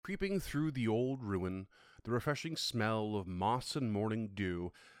Creeping through the old ruin, the refreshing smell of moss and morning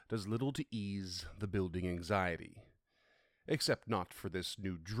dew does little to ease the building anxiety. Except not for this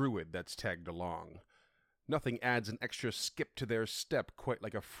new druid that's tagged along. Nothing adds an extra skip to their step quite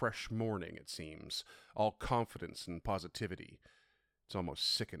like a fresh morning, it seems, all confidence and positivity. It's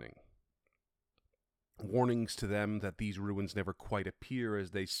almost sickening. Warnings to them that these ruins never quite appear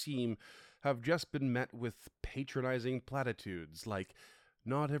as they seem have just been met with patronizing platitudes like,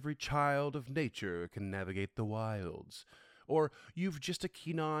 "Not every child of nature can navigate the wilds," or "You've just a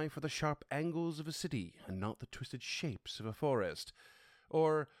keen eye for the sharp angles of a city and not the twisted shapes of a forest,"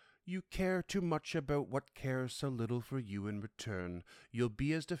 or "You care too much about what cares so little for you in return. You'll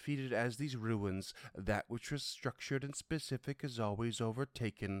be as defeated as these ruins. That which was structured and specific is always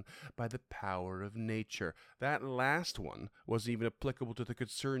overtaken by the power of nature." That last one wasn't even applicable to the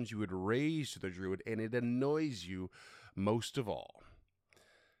concerns you would raise to the druid, and it annoys you most of all.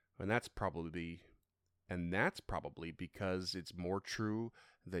 And that's probably because it's more true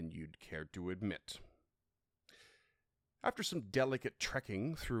than you'd care to admit. After some delicate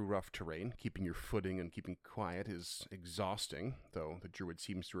trekking through rough terrain, keeping your footing and keeping quiet is exhausting, though the druid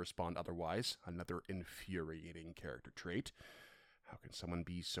seems to respond otherwise, another infuriating character trait. How can someone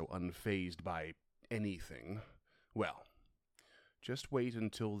be so unfazed by anything? Well, just wait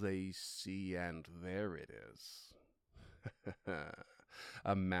until they see, and there it is.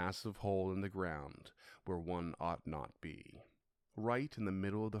 A massive hole in the ground where one ought not be. Right in the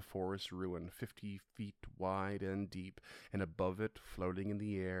middle of the forest ruin, 50 feet wide and deep, and above it, floating in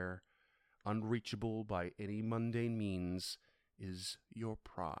the air, unreachable by any mundane means, is your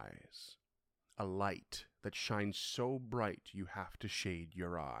prize. A light that shines so bright you have to shade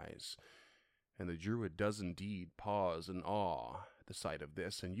your eyes. And the druid does indeed pause in awe at the sight of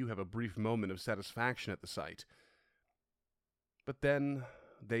this, and you have a brief moment of satisfaction at the sight. But then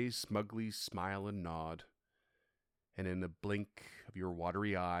they smugly smile and nod, and in the blink of your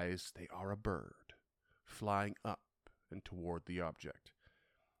watery eyes they are a bird, flying up and toward the object.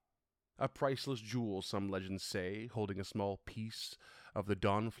 A priceless jewel, some legends say, holding a small piece of the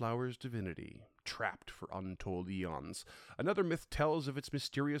Dawnflower's divinity, trapped for untold eons. Another myth tells of its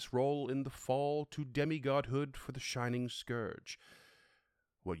mysterious role in the fall to demigodhood for the Shining Scourge.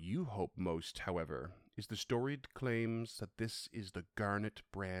 What you hope most, however, is the storied claims that this is the Garnet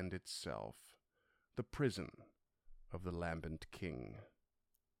Brand itself, the prison of the Lambent King.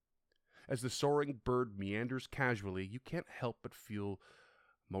 As the soaring bird meanders casually, you can't help but feel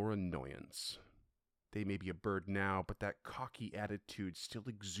more annoyance. They may be a bird now, but that cocky attitude still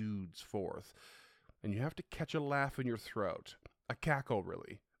exudes forth, and you have to catch a laugh in your throat, a cackle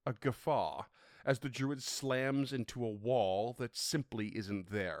really, a guffaw, as the druid slams into a wall that simply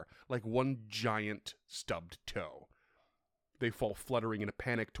isn't there, like one giant stubbed toe. They fall fluttering in a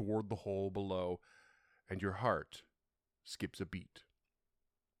panic toward the hole below, and your heart skips a beat.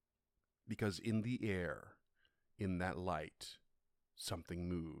 Because in the air, in that light, something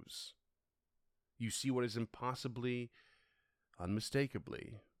moves. You see what is impossibly,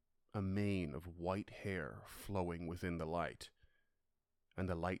 unmistakably, a mane of white hair flowing within the light, and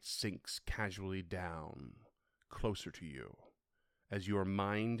the light sinks casually down, closer to you, as your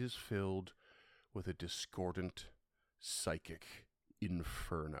mind is filled with a discordant, psychic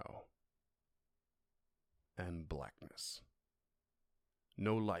inferno and blackness.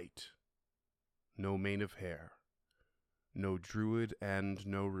 No light, no mane of hair, no druid and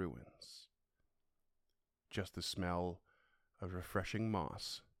no ruins. Just the smell of refreshing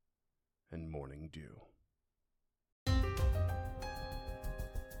moss and morning dew.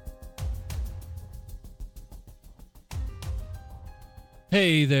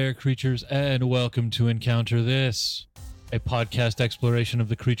 Hey there, creatures, and welcome to Encounter This, a podcast exploration of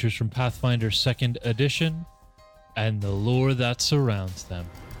the creatures from Pathfinder 2nd Edition and the lore that surrounds them.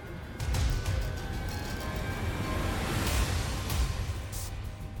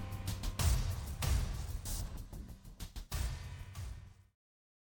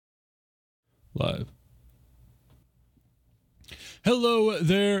 Live. Hello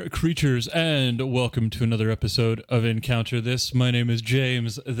there, creatures, and welcome to another episode of Encounter This. My name is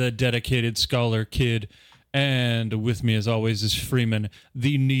James, the dedicated scholar kid, and with me, as always, is Freeman,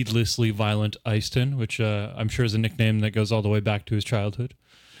 the needlessly violent Eiston, which I'm sure is a nickname that goes all the way back to his childhood.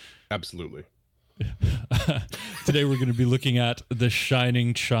 Absolutely. Today we're going to be looking at The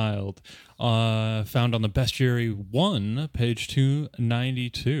Shining Child, found on the Bestiary 1, page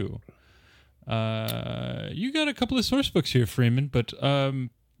 292. You got a couple of source books here, Freeman, but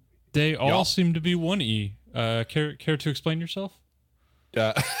they all seem to be 1E. Care to explain yourself?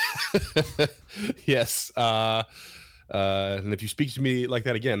 Yes. And if you speak to me like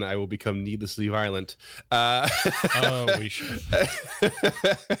that again, I will become needlessly violent. Oh, we should.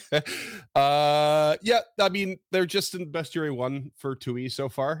 Yeah, I mean, they're just in Bestiary 1 for 2E so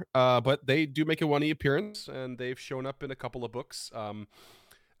far, but they do make a 1E appearance, and they've shown up in a couple of books. One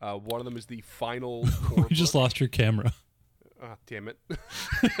of them is the final core We just book. lost your camera. Ah, damn it.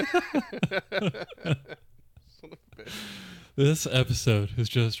 Son of a bitch. This episode is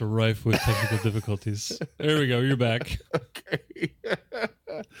just rife with technical difficulties. There we go. You're back. Okay.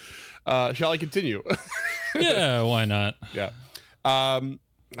 Shall I continue? Yeah, why not? Yeah. I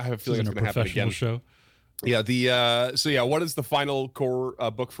have a This feeling isn't it's a going to happen professional again. show. Yeah, what is the final core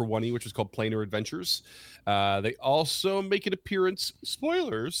book for 1E, which is called Planar Adventures? They also make an appearance,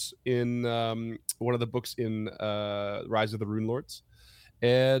 spoilers, in one of the books in Rise of the Rune Lords,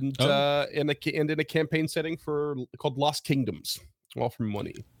 and in a campaign setting called Lost Kingdoms, all from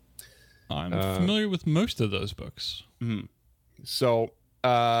 1E. I'm familiar with most of those books. Mm-hmm. So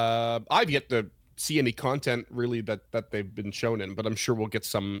I've yet to see any content really that they've been shown in, but I'm sure we'll get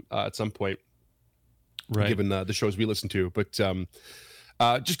some at some point. Right. Given the shows we listen to. But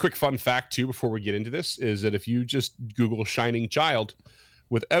just quick fun fact, too, before we get into this, is that if you just Google Shining Child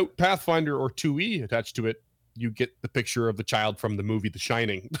without Pathfinder or 2E attached to it, you get the picture of the child from the movie The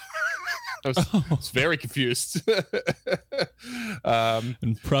Shining. I was very confused.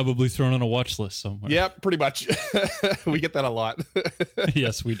 And probably thrown on a watch list somewhere. Yeah, pretty much. We get that a lot.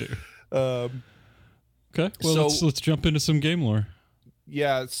 Yes, we do. Okay, So- well, let's jump into some game lore.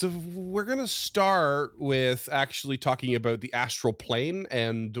 Yeah, so we're gonna start with actually talking about the astral plane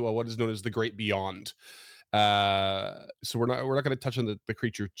and what is known as the Great Beyond. So we're not going to touch on the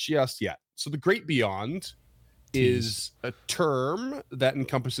creature just yet. So the Great Beyond is a term that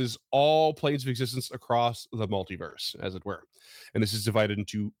encompasses all planes of existence across the multiverse, as it were, and this is divided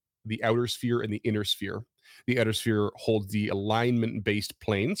into the outer sphere and the inner sphere. The outer sphere holds the alignment-based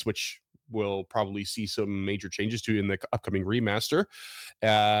planes, which we'll probably see some major changes to in the upcoming remaster.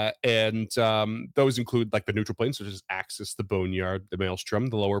 And those include like the neutral planes, such as Axis, the Boneyard, the Maelstrom,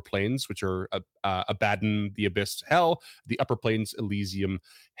 the lower planes, which are Abaddon, the Abyss, Hell, the upper planes, Elysium,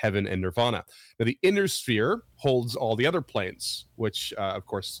 Heaven, and Nirvana. Now, the inner sphere holds all the other planes, which, of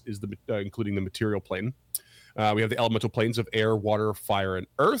course, is including the material plane. We have the elemental planes of air, water, fire, and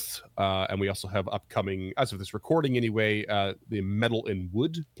earth. And we also have upcoming, as of this recording anyway, the metal and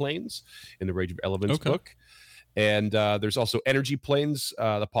wood planes in the Rage of Elements book. And there's also energy planes,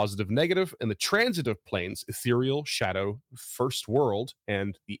 the positive, negative, and the transitive planes, ethereal, shadow, first world,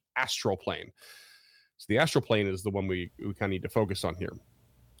 and the astral plane. So the astral plane is the one we kind of need to focus on here.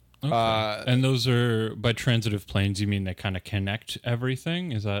 Okay. And those are, by transitive planes, you mean they kind of connect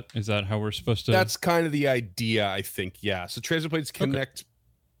everything? Is that how we're supposed to? That's kind of the idea, I think. Yeah. So transitive planes connect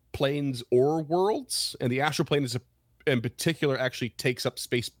planes or worlds, and the astral plane in particular actually takes up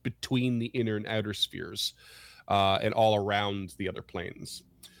space between the inner and outer spheres, and all around the other planes.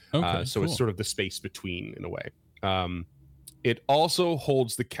 So it's sort of the space between, in a way. It also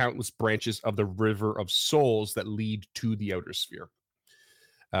holds the countless branches of the river of souls that lead to the outer sphere.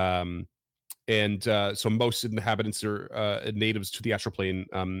 So most inhabitants or natives to the astral plane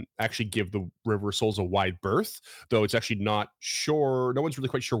actually give the river of souls a wide berth, though it's actually not sure. No one's really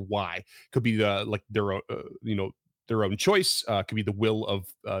quite sure why. Could be their own choice. Could be the will of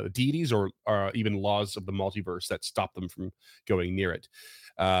deities or even laws of the multiverse that stop them from going near it.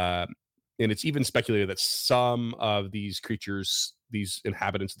 And it's even speculated that some of these creatures, these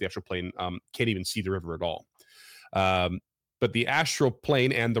inhabitants of the astral plane, can't even see the river at all. But the astral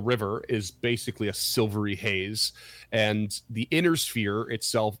plane and the river is basically a silvery haze, and the inner sphere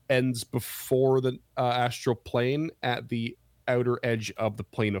itself ends before the astral plane at the outer edge of the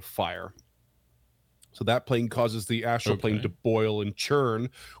plane of fire. So that plane causes the astral plane to boil and churn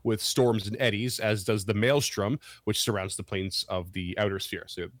with storms and eddies, as does the Maelstrom, which surrounds the planes of the outer sphere.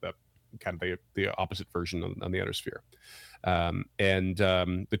 So that kind of the opposite version on the outer sphere.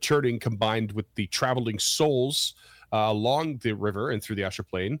 The churning combined with the traveling souls along the river and through the astral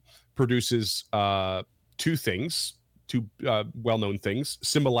plane produces two well-known things: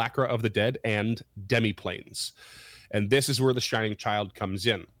 simulacra of the dead and demiplanes. And this is where the Shining Child comes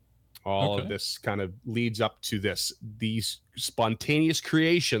in. All of this kind of leads up to this. These spontaneous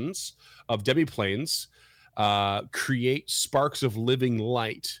creations of demiplanes create sparks of living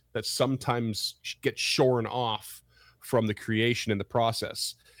light that sometimes get shorn off from the creation in the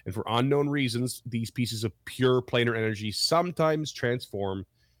process. And for unknown reasons, these pieces of pure planar energy sometimes transform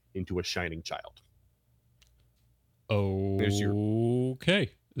into a Shining Child. There's your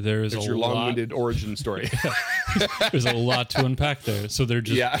long-winded origin story. There's a lot to unpack there. So they're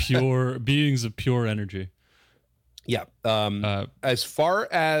just pure beings of pure energy. Yeah. As far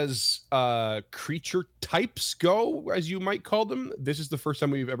as creature types go, as you might call them, this is the first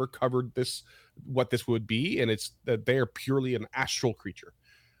time we've ever covered this, what this would be, and it's that they are purely an astral creature.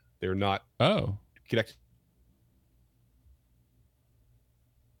 They're not Oh, connected.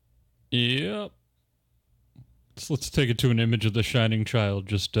 yep. So let's take it to an image of the shining child,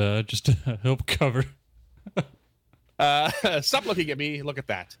 just to help cover. Stop looking at me. Look at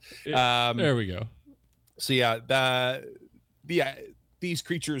that. There we go. So yeah, these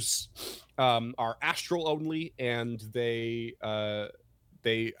creatures are astral only, and they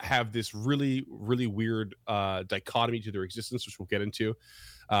have this really weird dichotomy to their existence, which we'll get into.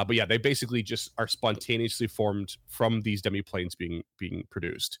 But yeah, they basically just are spontaneously formed from these demiplanes being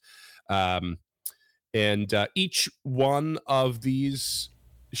produced. And each one of these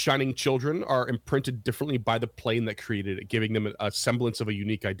shining children are imprinted differently by the plane that created it, giving them a semblance of a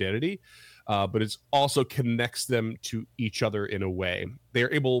unique identity. But it also connects them to each other in a way.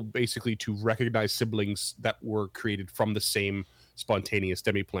 They're able basically to recognize siblings that were created from the same spontaneous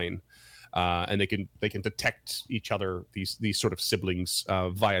demiplane, and they can detect each other, these sort of siblings,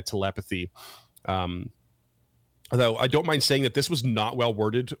 via telepathy. Although I don't mind saying that this was not well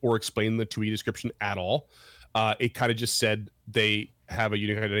worded or explained in the 2E description at all. It kind of just said they have a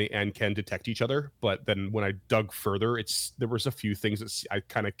unique identity and can detect each other. But then when I dug further, there was a few things that I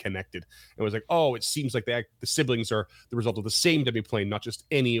kind of connected. It was like, oh, it seems like the siblings are the result of the same demiplane, not just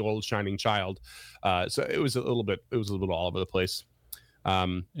any old shining child. So it was a little bit all over the place.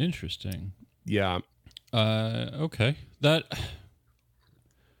 Interesting. Yeah. Okay.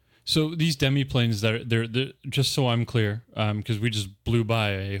 So these demiplanes, they're just so I'm clear, because we just blew by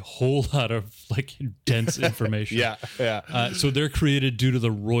a whole lot of like dense information. Yeah. So they're created due to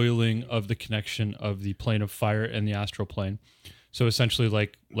the roiling of the connection of the plane of fire and the astral plane. So essentially,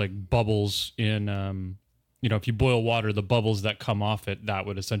 like bubbles in, if you boil water, the bubbles that come off it, that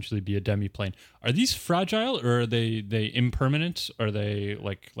would essentially be a demiplane. Are these fragile, or are they impermanent? Are they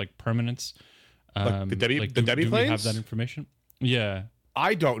like permanents? Like the demiplanes? Do we have that information? Yeah.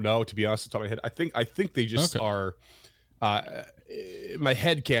 I don't know, to be honest, off the top of my head. I think they just are. My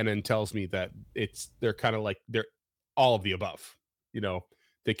head canon tells me that they're kind of like they're all of the above.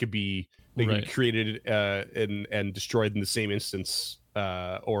 They could be created and destroyed in the same instance,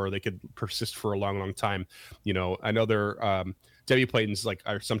 or they could persist for a long time. I know they're demiplanes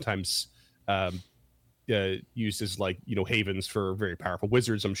are sometimes used as havens for very powerful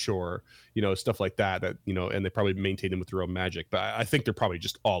wizards, I'm sure, stuff like that, and they probably maintain them with their own magic, but I think they're probably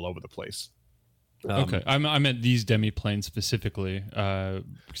just all over the place. Okay, I meant these demiplanes specifically that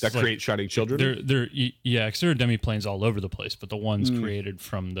create shining children. They're because there are demiplanes all over the place, but the ones created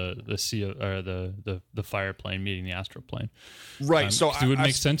from the sea or the fire plane meeting the astral plane, right? So it would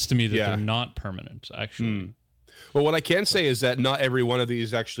make sense to me that they're not permanent, actually. Well, what I can say is that not every one of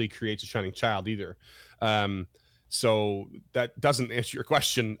these actually creates a shining child either. So that doesn't answer your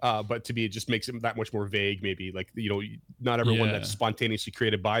question, but to me, it just makes it that much more vague. Maybe not everyone that's spontaneously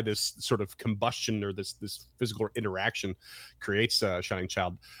created by this sort of combustion or this physical interaction creates a shining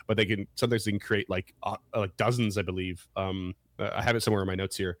child, but sometimes they can create like dozens, I believe. I have it somewhere in my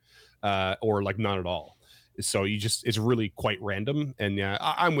notes here, or like none at all. So it's really quite random. And yeah,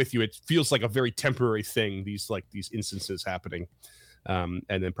 I'm with you. It feels like a very temporary thing. These instances happening, and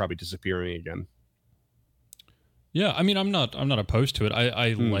then probably disappearing again. Yeah, I mean, I'm not opposed to it.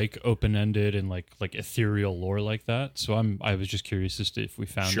 I like open-ended and like ethereal lore like that. So I was just curious as to if we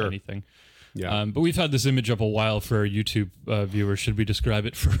found anything. Yeah. But we've had this image up a while for our YouTube viewers. Should we describe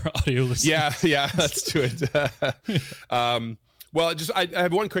it for audio listeners? Yeah, let's do it. Well, I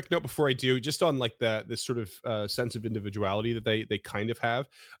have one quick note before I do, just on like this sort of sense of individuality that they kind of have.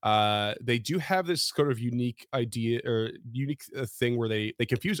 They do have this sort of unique idea or unique thing where they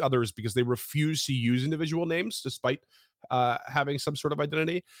confuse others because they refuse to use individual names despite having some sort of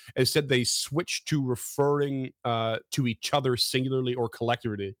identity. Instead, they switch to referring to each other singularly or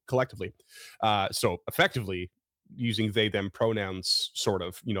collectively. So effectively using they them pronouns, sort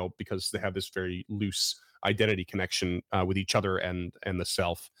of, because they have this very loose identity connection with each other and the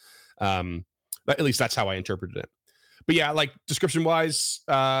self. But at least that's how I interpreted it. But yeah, like description wise,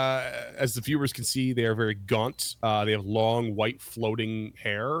 as the viewers can see, they are very gaunt. They have long white floating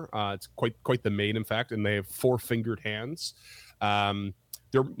hair. It's quite the mane, in fact, and they have 4-fingered hands.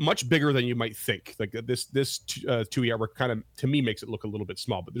 They're much bigger than you might think. Like this 2E artwork kind of, to me, makes it look a little bit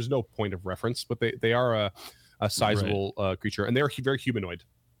small, but there's no point of reference. But they are a sizable creature, and they're very humanoid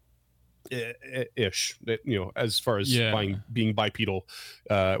ish, as far as being bipedal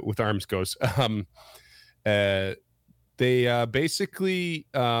with arms goes. They basically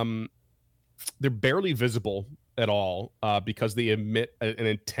they're barely visible, at all because they emit an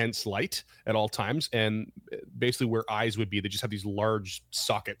intense light at all times, and basically where eyes would be, they just have these large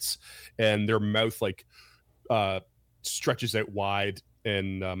sockets, and their mouth like stretches out wide,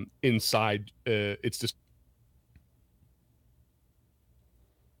 and inside it's just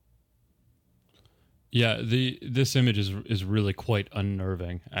Yeah, this image is really quite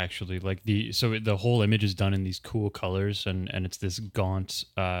unnerving, actually. Like the whole image is done in these cool colors, and it's this gaunt,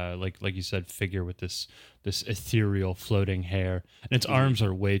 like you said, figure with this ethereal floating hair, and its arms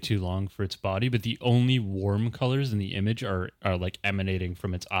are way too long for its body. But the only warm colors in the image are like emanating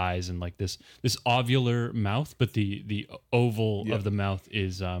from its eyes, and like this ovular mouth, but the oval of the mouth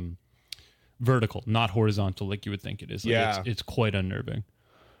is vertical, not horizontal, like you would think it is. Like it's quite unnerving.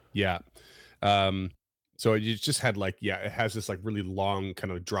 Yeah. So you just had like, it has this like really long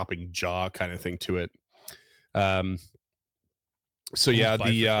kind of dropping jaw kind of thing to it. So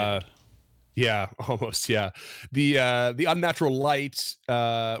almost. Yeah. The unnatural light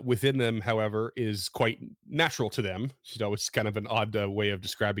within them, however, is quite natural to them. It's kind of an odd way of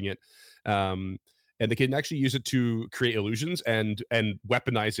describing it. And they can actually use it to create illusions and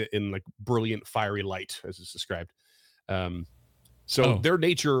weaponize it in like brilliant fiery light, as it's described. Their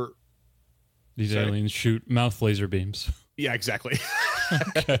nature. These aliens shoot mouth laser beams. Yeah, exactly.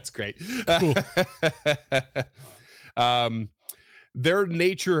 That's great. Cool. Their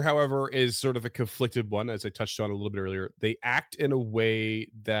nature, however, is sort of a conflicted one, as I touched on a little bit earlier. They act in a way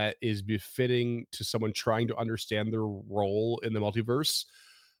that is befitting to someone trying to understand their role in the multiverse,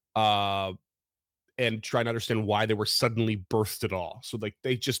 and trying to understand why they were suddenly birthed at all. So like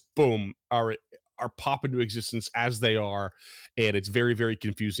they just are pop into existence as they are, and it's very, very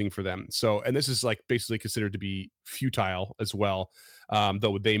confusing for them. So, and this is like basically considered to be futile as well,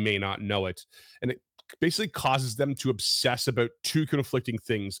 though they may not know it. And it basically causes them to obsess about two conflicting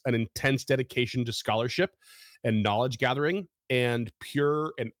things: an intense dedication to scholarship and knowledge gathering, and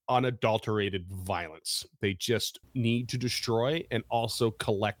pure and unadulterated violence. They just need to destroy and also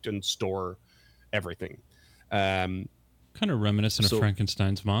collect and store everything. Kind of reminiscent of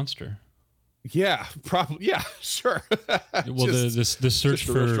Frankenstein's monster. Yeah, probably. Yeah, sure. Well, the search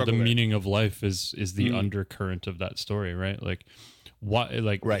for the meaning of life is the undercurrent of that story, right? Like, what?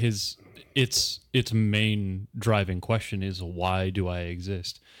 Like its main driving question is, why do I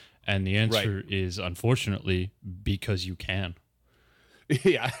exist? And the answer is, unfortunately, because you can.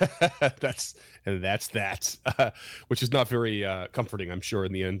 Yeah, that's that, which is not very comforting, I'm sure,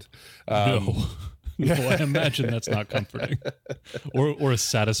 in the end. No, I imagine that's not comforting or a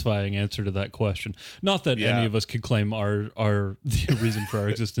satisfying answer to that question. Not that any of us could claim our the reason for our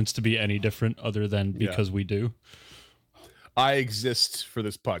existence to be any different other than because we do. I exist for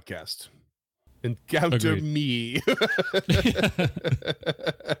this podcast. Encounter me.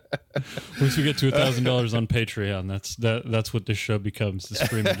 Once we get to $1,000 on Patreon, that's what this show becomes. The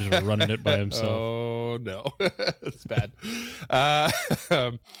streamer just running it by himself. Oh no, that's bad.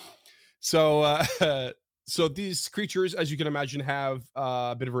 So these creatures, as you can imagine, have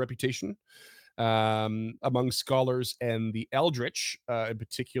a bit of a reputation among scholars and the Eldritch in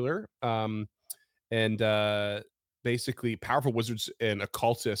particular, and basically powerful wizards and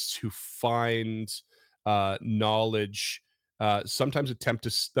occultists who find knowledge, sometimes attempt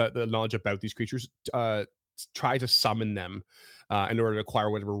to the knowledge about these creatures, try to summon them in order to acquire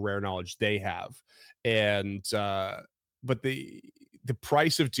whatever rare knowledge they have, and but the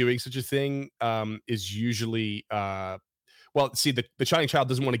price of doing such a thing is usually the Shining Child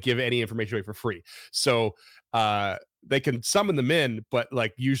doesn't want to give any information away for free, so they can summon them in, but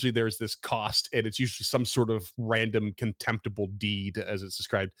like usually there's this cost, and it's usually some sort of random contemptible deed, as it's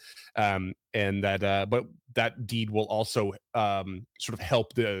described, and that but that deed will also sort of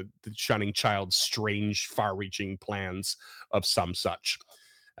help the Shining Child's strange, far-reaching plans of some such,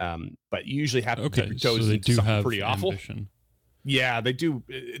 but usually have to dip your toes into something pretty awful. Ambition. Yeah, they do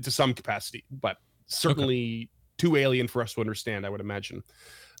to some capacity, but certainly too alien for us to understand, I would imagine.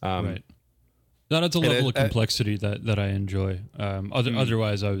 Right. That adds a level of complexity that I enjoy.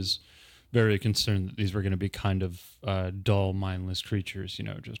 Otherwise, I was very concerned that these were going to be kind of dull, mindless creatures,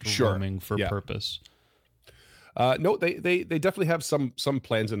 just roaming for purpose. No, they definitely have some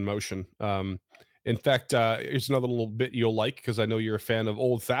plans in motion. In fact, here's another little bit you'll like, because I know you're a fan of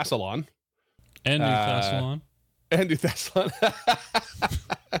Old Thassalon. And New Thassalon. And New Thassalon.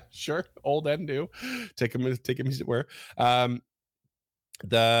 Sure, old and new. Take him as it were. So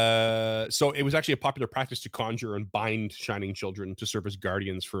it was actually a popular practice to conjure and bind shining children to serve as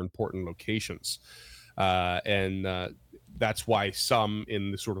guardians for important locations, and that's why some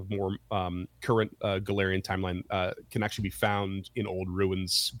in the sort of more current Galarian timeline can actually be found in old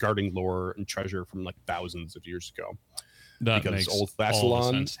ruins, guarding lore and treasure from like thousands of years ago. That Because makes old all the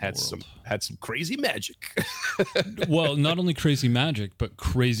Thassalon sense in the had some crazy magic. world. Well, not only crazy magic, but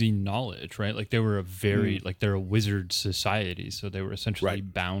crazy knowledge, right? Like they were a very like they're a wizard society, so they were essentially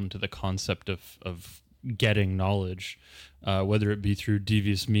bound to the concept of getting knowledge, whether it be through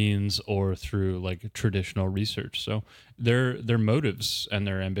devious means or through like traditional research. So their motives and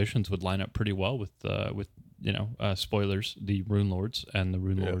their ambitions would line up pretty well with spoilers, the Rune Lords and the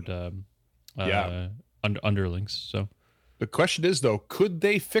Rune Lord underlings. So The question is, though, could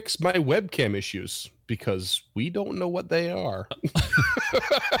they fix my webcam issues? Because we don't know what they are.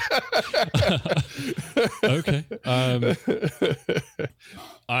 Okay.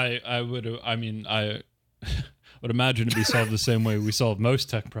 I would imagine it'd be solved the same way we solve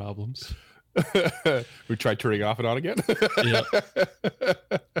most tech problems. We tried turning off and on again. Yeah.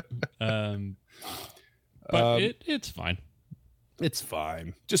 But it's fine. It's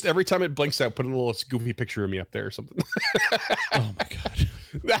fine. Just every time it blinks out, put a little goofy picture of me up there or something. Oh my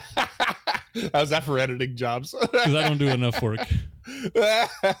god. How's that for editing jobs? Because I don't do enough work.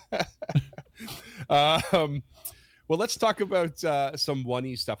 Well, let's talk about some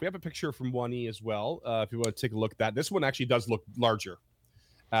 1E stuff. We have a picture from 1E as well. If you want to take a look at that. This one actually does look larger.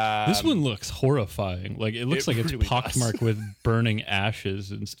 This one looks horrifying. Like it looks like it's really pockmarked with burning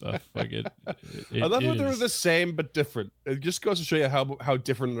ashes and stuff. Like it I love that they're the same but different. It just goes to show you how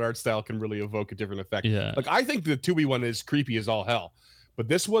different an art style can really evoke a different effect. Yeah. Like I think the 2E one is creepy as all hell, but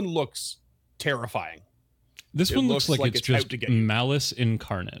this one looks terrifying. This one looks like it's out just to get you. malice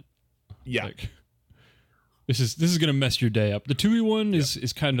incarnate. Yeah. Like, this is gonna mess your day up. The 2E one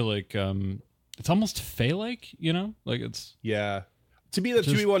is kind of like it's almost Fey-like, you know? Like it's Yeah. To me, the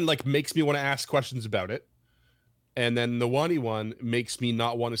 2E one like makes me want to ask questions about it. And then the 1E one makes me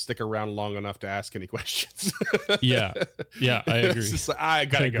not want to stick around long enough to ask any questions. Yeah, I agree. It's just like, I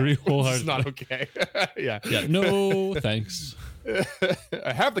gotta go. agree This is not okay. Yeah. Yeah, no thanks.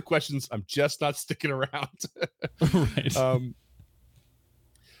 I have the questions. I'm just not sticking around. Right.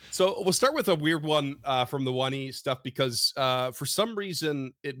 So we'll start with a weird one from the 1E stuff because for some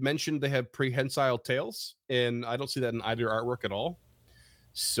reason it mentioned they have prehensile tails, and I don't see that in either artwork at all.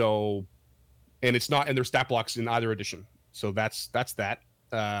 So, and it's not in their stat blocks in either edition. So that's that.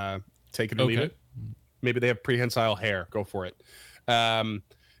 Take it or leave it. Maybe they have prehensile hair. Go for it.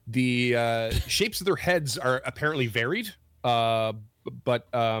 The shapes of their heads are apparently varied, but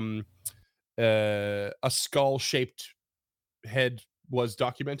a skull-shaped head was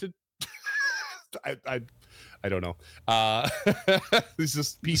documented. I don't know. This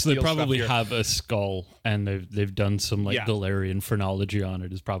is so they probably have a skull, and they've done some like Yeah. Galarian phrenology on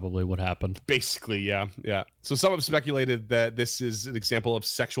it. Is probably what happened. Basically, yeah. So some have speculated that this is an example of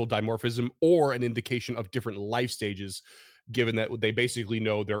sexual dimorphism or an indication of different life stages, given that they basically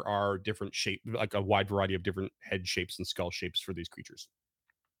know there are different shape, like a wide variety of different head shapes and skull shapes for these creatures.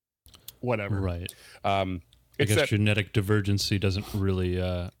 Whatever. Right. I It's guess that- genetic divergency doesn't really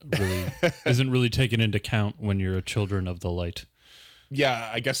isn't really taken into account when you're a children of the light. Yeah,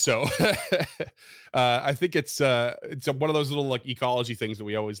 I guess so. I think it's one of those little like ecology things that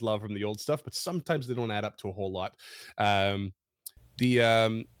we always love from the old stuff, but sometimes they don't add up to a whole lot.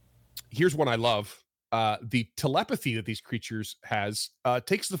 Here's one I love. The telepathy that these creatures has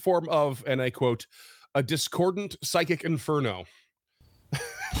takes the form of, and I quote, a discordant psychic inferno.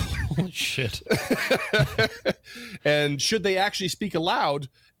 Holy shit. And should they actually speak aloud,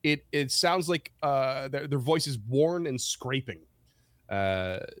 it sounds like their voice is worn and scraping.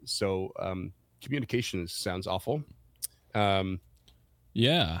 So communication sounds awful.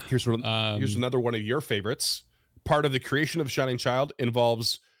 Yeah. Here's another one of your favorites. Part of the creation of Shining Child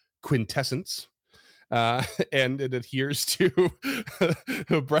involves quintessence. And it adheres to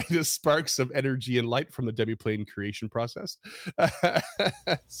the brightest sparks of energy and light from the demiplane creation process.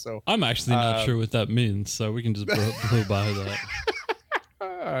 So I'm actually not sure what that means, so we can just blow by that.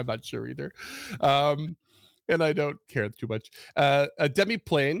 I'm not sure either. And I don't care too much. A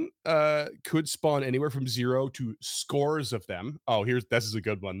demiplane could spawn anywhere from 0 to scores of them. Oh, this is a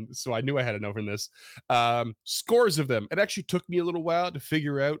good one. So I knew I had to know from this. Scores of them. It actually took me a little while to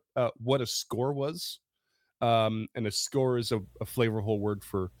figure out what a score was. And a score is a flavorful word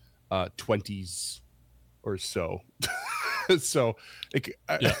for 20s or so. So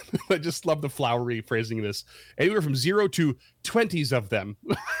I just love the flowery phrasing of this. Anywhere from 0 to 20s of them.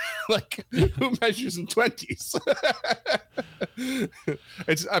 Like, who measures in 20s?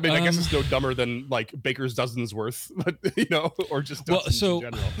 I guess it's no dumber than like baker's dozens worth, but or just dozens in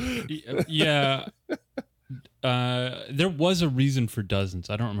general. Yeah. There was a reason for dozens.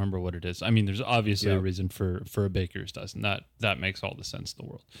 I don't remember what it is. I mean, there's obviously a reason for a baker's dozen. That makes all the sense in the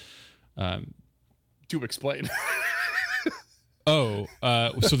world. To explain. So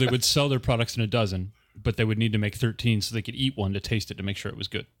they would sell their products in a dozen, but they would need to make 13 so they could eat one to taste it to make sure it was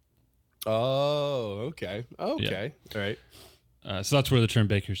good. Oh, okay. All right. So that's where the term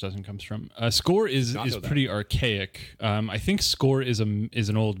baker's dozen comes from. Score is pretty archaic. I think score is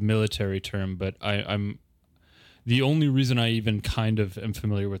an old military term, but I'm the only reason I even kind of am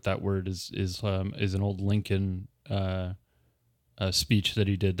familiar with that word is an old Lincoln speech that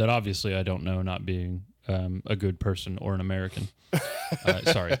he did that obviously I don't know, not being a good person or an American.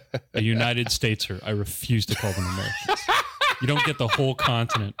 Sorry, a United Stateser. I refuse to call them Americans. You don't get the whole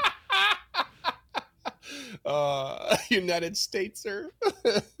continent. United Stateser.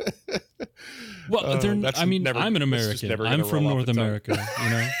 Well, I'm an American. I'm from North America. You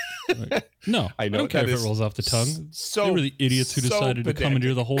know. Like, no, I don't care if it rolls off the tongue. They were the idiots who decided to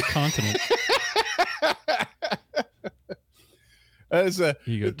commandeer the whole continent. As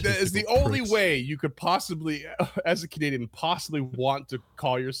the only way you could possibly, as a Canadian, possibly want to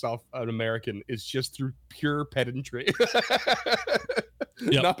call yourself an American is just through pure pedantry,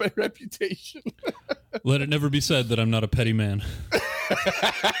 not by reputation. Let it never be said that I'm not a petty man.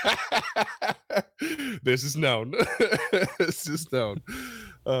 This is known. This is known.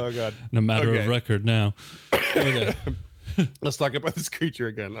 Oh God. No matter of record now. Okay. Let's talk about this creature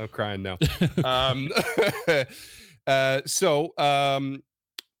again. I'm crying now.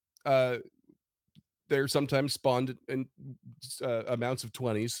 They're sometimes spawned in amounts of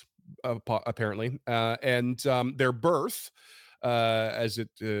 20s, apparently, and their birth, as it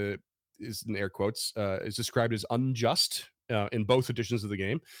is in air quotes, is described as unjust in both editions of the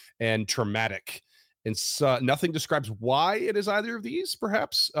game and traumatic. And nothing describes why it is either of these,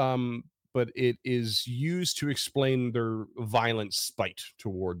 perhaps, but it is used to explain their violent spite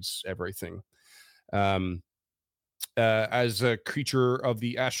towards everything. As a creature of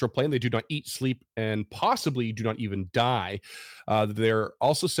the astral plane, they do not eat, sleep, and possibly do not even die. They're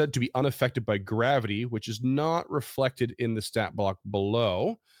also said to be unaffected by gravity, which is not reflected in the stat block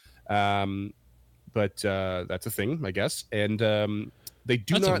below. But that's a thing, I guess. And they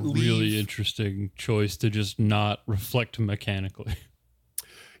do that's not a leave. Really interesting choice to just not reflect mechanically.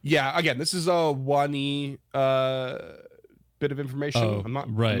 Yeah, again, this is a 1E bit of information. I'm not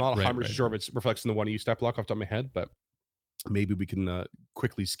 100% sure if it reflects in the 1E stat block off the top of my head, but maybe we can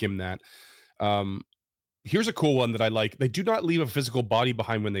quickly skim that. Here's a cool one that I like. They do not leave a physical body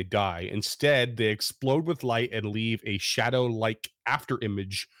behind when they die. Instead, they explode with light and leave a shadow-like after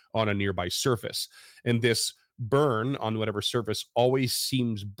image on a nearby surface. And this burn on whatever surface always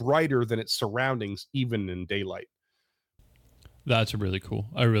seems brighter than its surroundings, even in daylight. That's really cool.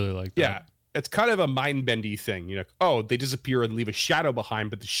 I really like that. Yeah. It's kind of a mind-bendy thing. You know, oh, they disappear and leave a shadow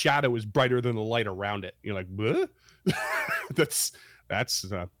behind, but the shadow is brighter than the light around it. You're like, what?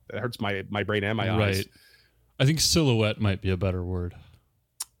 that hurts my brain and my eyes. Right. I think silhouette might be a better word.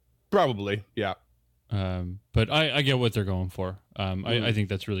 Probably, yeah. But I get what they're going for. I think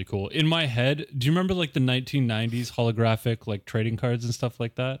that's really cool. In my head, do you remember like the 1990s holographic like trading cards and stuff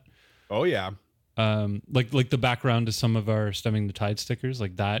like that? Oh yeah. Like the background to some of our Stemming the Tide stickers,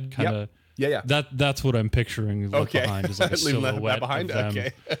 like that kind of. Yeah. That's what I'm picturing. Behind is like a silhouette that behind. Of them.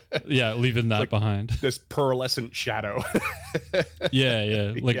 Okay. Yeah, leaving that like behind. This pearlescent shadow.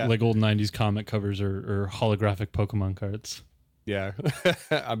 yeah. Like old 90s comic covers or holographic Pokemon cards. Yeah,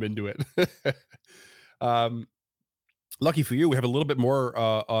 I'm into it. Lucky for you, we have a little bit more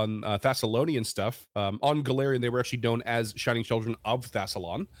on Thessalonian stuff. On Golarion, they were actually known as Shining Children of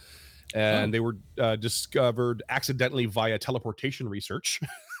Thassalon. And they were discovered accidentally via teleportation research.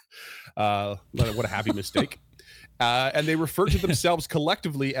 What a happy mistake. And they refer to themselves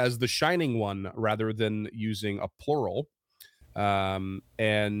collectively as the Shining One rather than using a plural. And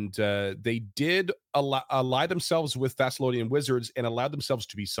they did ally themselves with Thessalonian wizards and allowed themselves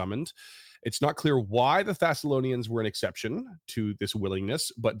to be summoned. It's not clear why the Thessalonians were an exception to this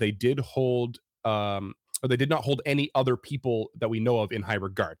willingness, but they did hold or they did not hold any other people that we know of in high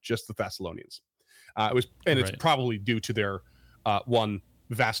regard, just the Thessalonians. It's probably due to their one,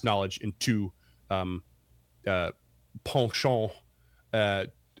 vast knowledge, and two, penchant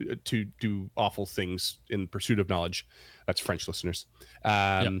to do awful things in pursuit of knowledge. That's French listeners.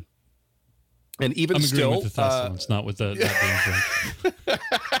 And even I'm still, with the Thessalonians, not with that being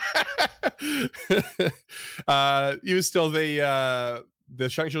French. Even still, the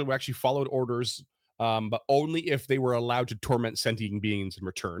Shining Children actually followed orders, but only if they were allowed to torment sentient beings in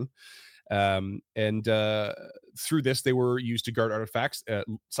return. And through this, they were used to guard artifacts,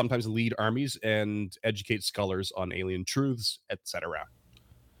 sometimes lead armies, and educate scholars on alien truths, etc.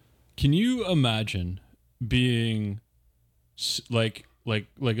 Can you imagine being like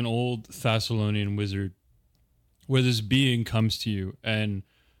an old Thessalonian wizard, where this being comes to you and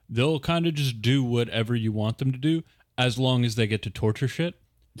they'll kind of just do whatever you want them to do as long as they get to torture shit?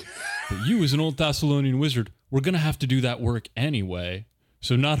 But you, as an old Thessalonian wizard, we're gonna have to do that work anyway.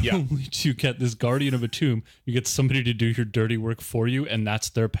 So not only do you get this guardian of a tomb, you get somebody to do your dirty work for you, and that's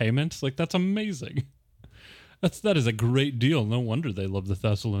their payment. Like, that's amazing. That is a great deal. No wonder they love the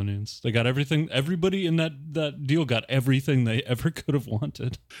Thessalonians. They got everything. Everybody in that deal got everything they ever could have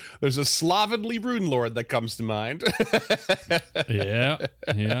wanted. There's a slovenly rune lord that comes to mind. Yeah.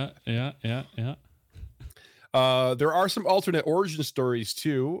 There are some alternate origin stories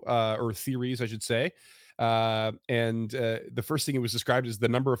too, or theories, I should say. And the first thing it was described as the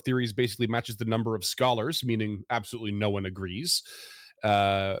number of theories basically matches the number of scholars, meaning absolutely no one agrees.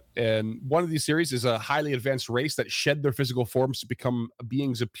 And one of these theories is a highly advanced race that shed their physical forms to become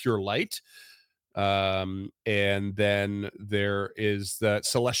beings of pure light. And then there is the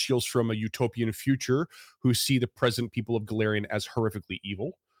celestials from a utopian future who see the present people of Galarian as horrifically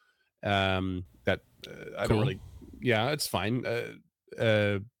evil. I don't really, it's fine.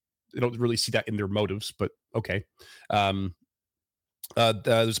 I don't really see that in their motives, but okay. There's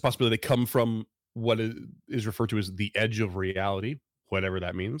a possibility they come from what is referred to as the edge of reality, whatever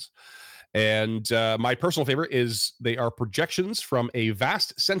that means. And my personal favorite is they are projections from a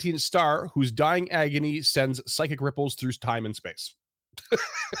vast sentient star whose dying agony sends psychic ripples through time and space.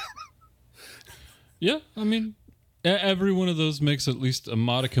 Yeah, I mean, every one of those makes at least a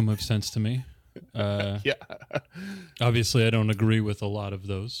modicum of sense to me. Yeah. Obviously, I don't agree with a lot of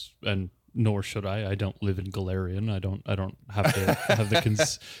those, and nor should I. I don't live in Galarian. I don't have to have the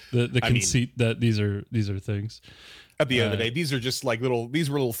conceit that these are things. At the end of the day, these are just like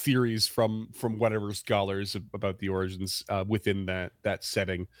little theories from whatever scholars about the origins within that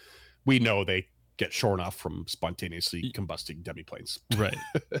setting. We know they get shorn off from spontaneously combusting demiplanes. Right.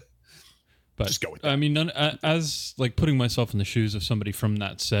 But just go with that. I mean, as like putting myself in the shoes of somebody from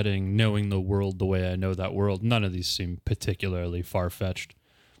that setting, knowing the world the way I know that world, none of these seem particularly far-fetched.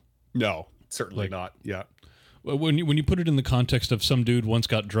 No, certainly not. Yeah. When you put it in the context of some dude once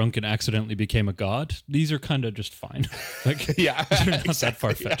got drunk and accidentally became a god, these are kind of just fine. Like, yeah, they're not that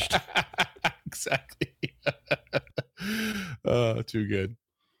far-fetched. Exactly. Too good.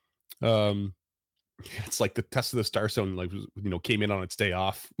 It's like the test of the Starstone, like, came in on its day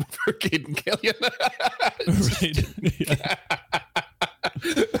off for Caden Killian. Right.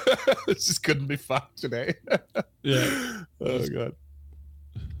 This just couldn't be fucked today. Yeah. Oh god.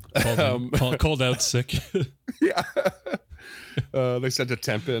 Called out sick. Yeah. They sent a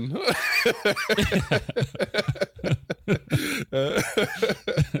temp in.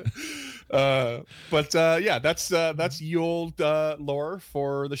 That's ye old lore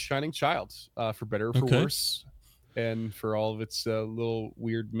for the Shining Child, for better or for worse, and for all of its little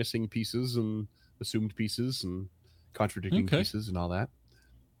weird missing pieces and assumed pieces and contradicting pieces and all that.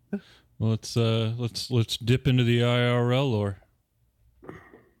 Well, let's dip into the IRL lore.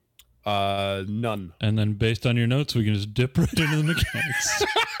 None. And then based on your notes, we can just dip right into the mechanics.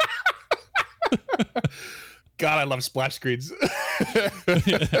 God, I love splash screens.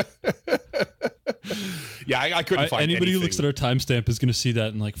 Yeah, I couldn't find anybody anything. who looks at our timestamp is going to see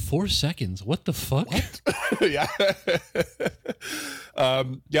that in like 4 seconds. What the fuck? What? Yeah.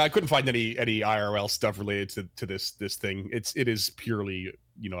 I couldn't find any IRL stuff related to this thing. It is purely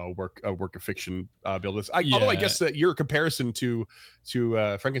a work of fiction build. Although I guess that your comparison to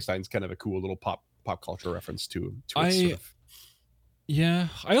Frankenstein's kind of a cool little pop culture reference to its sort of. Yeah,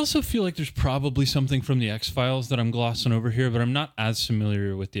 I also feel like there's probably something from the X-Files that I'm glossing over here, but I'm not as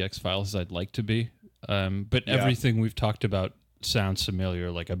familiar with the X-Files as I'd like to be. But everything we've talked about sounds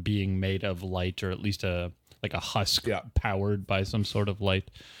familiar, like a being made of light, or at least a husk powered by some sort of light,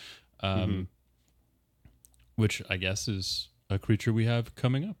 which I guess is a creature we have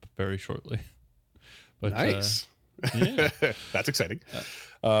coming up very shortly. But, nice. Yeah. That's exciting.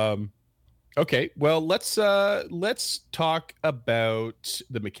 Okay, well, let's talk about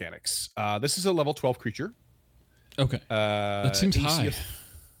the mechanics. This is a level 12 creature. Okay. That seems high.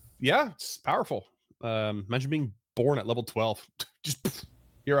 Yeah, it's powerful. Imagine being born at level 12. Just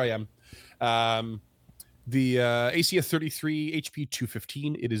here I am. The AC of 33, HP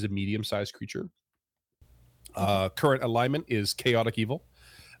 215. It is a medium-sized creature. Current alignment is Chaotic Evil,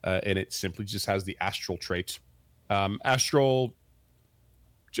 and it simply just has the Astral trait. Astral,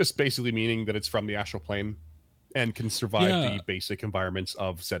 just basically meaning that it's from the astral plane and can survive the basic environments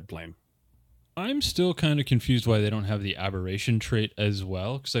of said plane. I'm still kind of confused why they don't have the aberration trait as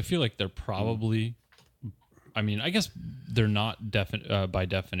well, because I feel like they're probably. I mean, I guess they're not by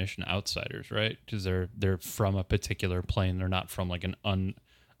definition outsiders, right? Because they're from a particular plane. They're not from like an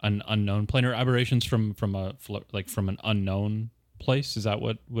unknown plane, or aberrations from an unknown place. Is that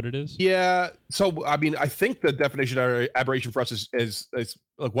what it is? Yeah. So I mean, I think the definition of aberration for us is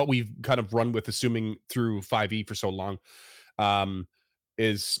like what we've kind of run with, assuming through 5e for so long,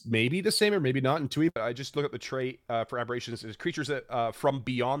 is maybe the same or maybe not in 2e. But I just look at the trait for aberrations is creatures that from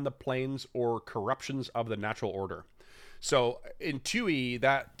beyond the planes or corruptions of the natural order. So in 2e,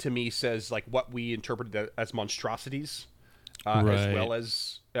 that to me says like what we interpreted as monstrosities, as well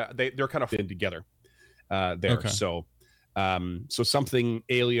as they're kind of in together there. Okay. So something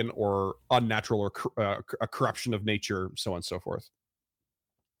alien or unnatural or a corruption of nature, so on and so forth.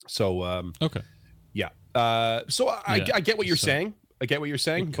 So okay, yeah. So I get what you're saying. I get what you're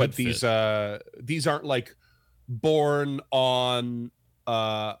saying, but these aren't like born on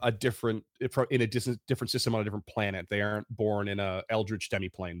a different system on a different planet. They aren't born in a eldritch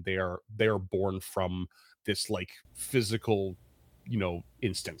demiplane. They are born from this like physical,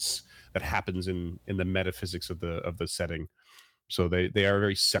 instance that happens in the metaphysics of the setting. So they are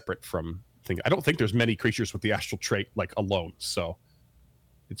very separate from things. I don't think there's many creatures with the astral trait like alone. So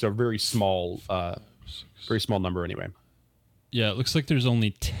it's a very small number anyway. Yeah, it looks like there's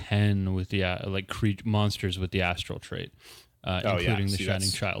only 10 with the monsters with the astral trait, including the Shining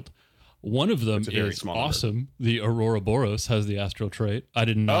Child. One of them is awesome. Number. The Ouroboros has the astral trait. I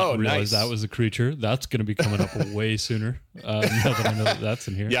did not realize that was a creature. That's going to be coming up way sooner. Now that I know that's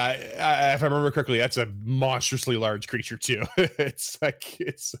in here. Yeah, if I remember correctly, that's a monstrously large creature too. It's like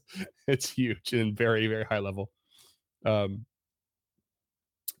it's huge and very, very high level.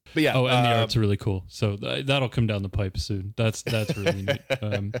 But yeah. Oh, and the art's really cool. So that'll come down the pipe soon. That's really neat.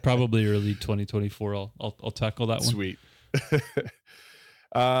 Probably early 2024. I'll tackle that one. Sweet.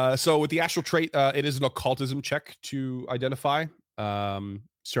 So with the astral trait, it is an occultism check to identify.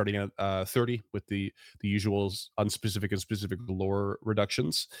 Starting at 30 with the usual unspecific and specific lore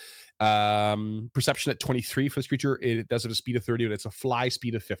reductions. Perception at 23 for this creature. It does it at a speed of 30, but it's a fly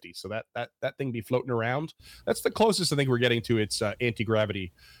speed of 50. So that thing be floating around. That's the closest I think we're getting to its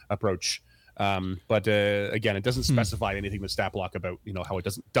anti-gravity approach. But again, it doesn't specify anything in the stat block about how it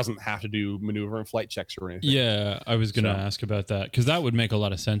doesn't have to do maneuver and flight checks or anything. Yeah, I was going to ask about that, because that would make a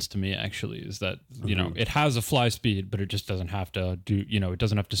lot of sense to me. Actually, is that it has a fly speed, but it just doesn't have to do it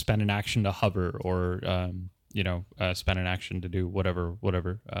doesn't have to spend an action to hover or spend an action to do whatever.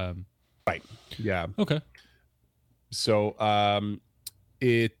 Right. Yeah. Okay. So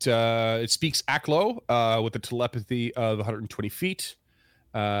it speaks Aklo with a telepathy of 120 feet.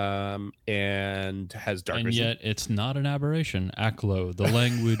 And has dark vision. And yet it's not an aberration. Aklo, the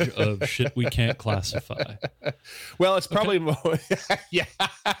language of shit we can't classify. Well, it's probably more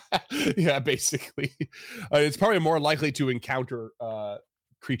yeah, basically. It's probably more likely to encounter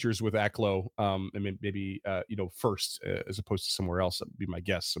creatures with Aklo and maybe first as opposed to somewhere else. That would be my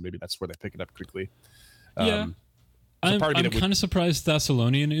guess. So maybe that's where they pick it up quickly. Yeah. I'm kind of surprised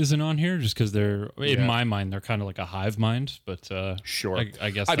Thessalonian isn't on here, just because they're, in my mind, they're kind of like a hive mind. But sure,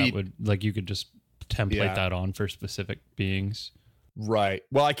 I guess you could just template that on for specific beings. Right.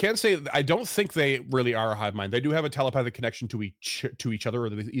 Well, I can say I don't think they really are a hive mind. They do have a telepathic connection to each other, or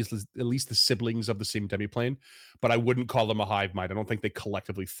at least the siblings of the same demiplane. But I wouldn't call them a hive mind. I don't think they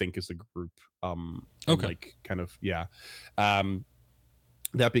collectively think as a group. Okay. Like kind of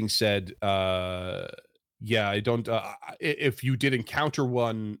that being said, yeah, I don't. If you did encounter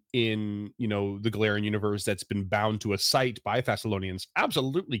one in, the Galarian universe that's been bound to a site by Thessalonians,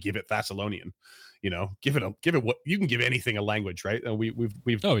 absolutely give it Thessalonian. Give it what you can give anything a language, right? And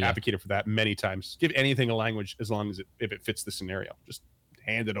we've advocated for that many times. Give anything a language as long as if it fits the scenario. Just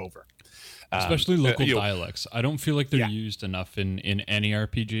hand it over. Especially local dialects. I don't feel like they're used enough in any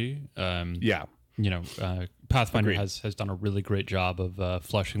RPG. Pathfinder has done a really great job of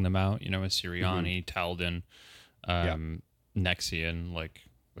fleshing them out. Assyriani, Taldan, Nexian,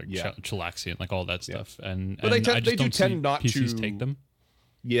 Chalaxian, like all that stuff. And they do tend see not PCs to take them.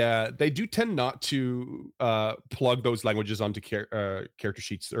 Yeah, they do tend not to plug those languages onto character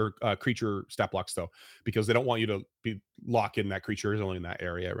sheets or creature stat blocks, though, because they don't want you to lock in that creature is only in that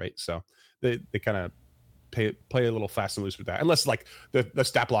area, right? So they kind of play a little fast and loose with that, unless like the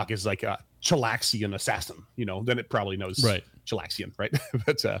stat block is like a Chalaxian assassin, then it probably knows Chalaxian, right?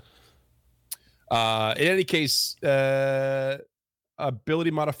 But in any case, ability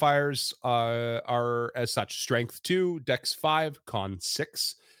modifiers are as such: strength 2, dex 5, con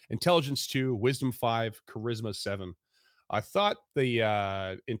 6, intelligence 2, wisdom 5, charisma 7. I thought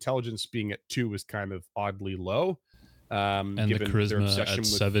the intelligence being at 2 was kind of oddly low. And the given their charisma obsession at with-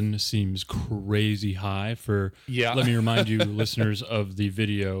 7 seems crazy high for. Yeah. Let me remind you, listeners of the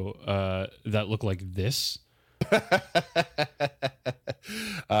video, that look like this.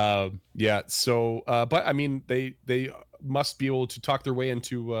 Yeah. So, but I mean, they must be able to talk their way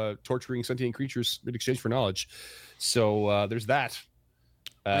into torturing sentient creatures in exchange for knowledge. So there's that.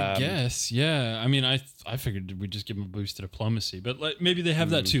 I guess, yeah. I mean, I figured we'd just give them a boost to diplomacy, but maybe they have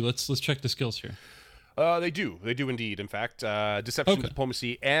that too. Let's check the skills here. They do indeed. In fact, deception, Okay.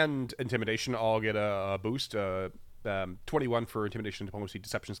 diplomacy, and intimidation all get a boost. 21 for intimidation, diplomacy,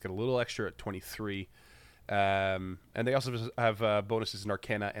 deceptions get a little extra at 23. And they also have bonuses in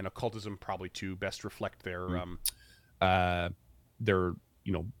Arcana and Occultism, probably to best reflect their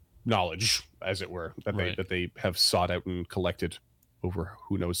knowledge, as it were, that they have sought out and collected over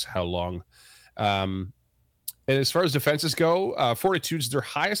who knows how long. And as far as defenses go, Fortitude's their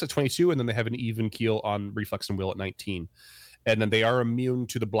highest at 22, and then they have an even keel on Reflex and Will at 19. And then they are immune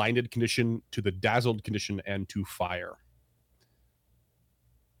to the blinded condition, to the dazzled condition, and to fire.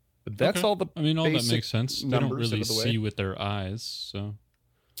 But that's Okay. all the I mean, all that basic makes sense. They don't numbers really out of the way. see with their eyes, so.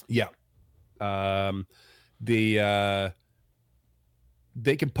 Yeah. They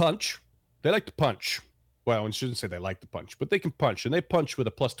can punch. They like to punch. Well, I shouldn't say they like to punch, but they can punch, and they punch with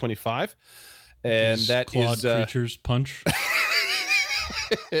a plus 25. And These that clawed is creatures punch.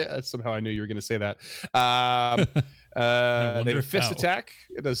 somehow I knew you were going to say that. They wonder have a fist how. attack.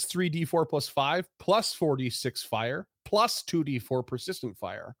 It does 3d4 plus 5 plus 4d6 fire plus 2d4 persistent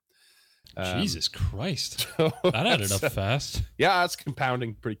fire. Jesus Christ. So That added that's, up fast. Yeah, that's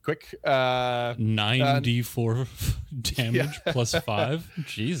compounding pretty quick. 9d4 damage plus 5.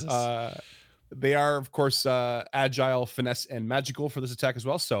 Jesus. They are, of course, agile, finesse, and magical for this attack as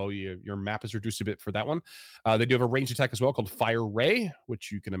well. So your map is reduced a bit for that one. They do have a ranged attack as well called Fire Ray,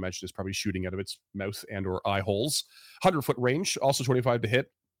 which you can imagine is probably shooting out of its mouth and or eye holes. 100-foot range, also 25 to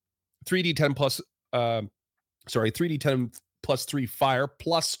hit. 3d10 plus, 3d10 plus 3 fire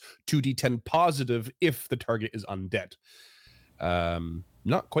plus 2d10 positive if the target is undead.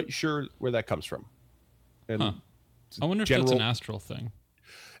 Not quite sure where that comes from. And Huh. I wonder if that's an astral thing.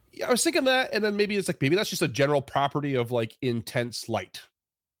 Yeah, I was thinking that, and then maybe it's like maybe that's just a general property of like intense light,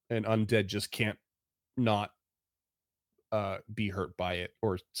 and undead just can't not be hurt by it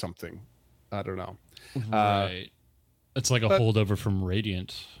or something. I don't know. Right. It's like a but- holdover from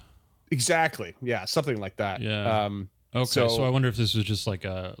Radiant. Exactly. Yeah, something like that. Yeah. Okay, so So- I wonder if this was just like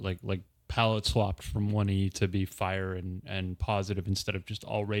a like palette swapped from 1E to be fire and positive instead of just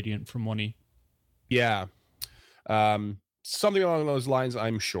all Radiant from 1E. Yeah. Something along those lines,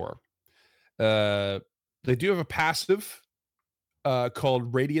 I'm sure. They do have a passive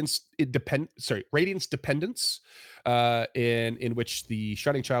called Radiance Dependence, in which the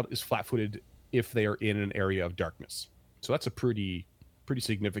Shining Child is flat-footed if they are in an area of darkness. So that's a pretty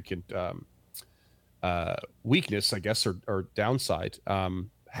significant weakness, I guess, or downside.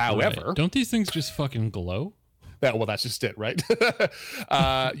 However, Right. Don't these things just fucking glow? well, that's just it, right?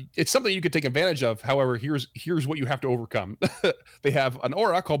 It's something you could take advantage of. However, here's what you have to overcome. They have an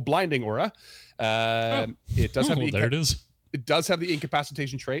aura called Blinding Aura. It does have Oh, there it is. it does have the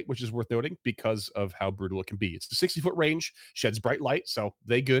incapacitation trait, which is worth noting because of how brutal it can be. It's the 60-foot range, sheds bright light, so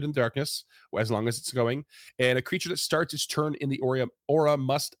they good in darkness as long as it's going. And a creature that starts its turn in the aura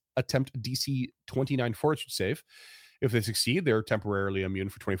must attempt a DC 29 Fortitude save. If they succeed, they're temporarily immune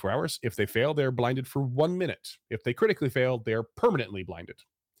for 24 hours. If they fail, they're blinded for 1 minute. If they critically fail, they're permanently blinded,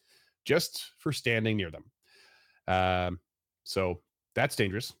 just for standing near them. So that's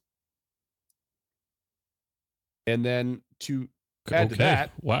dangerous. And then to add to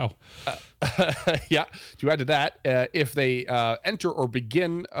that, Wow. yeah, to add to that, if they enter or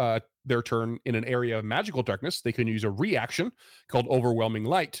begin their turn in an area of magical darkness, they can use a reaction called Overwhelming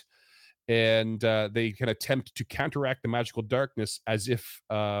Light. And they can attempt to counteract the magical darkness as if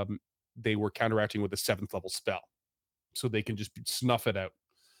they were counteracting with a 7th level spell. So they can just snuff it out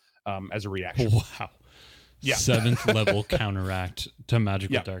as a reaction. Wow. Yeah. 7th level counteract to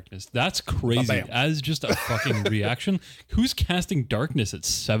magical Yeah. darkness. That's crazy. Bam. As just a fucking reaction. Who's casting darkness at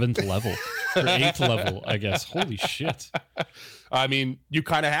 7th level? Or 8th level, I guess. Holy shit. I mean, you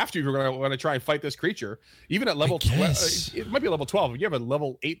kind of have to if you're going to try and fight this creature. Even at level 12, guess. it might be level 12. If you have a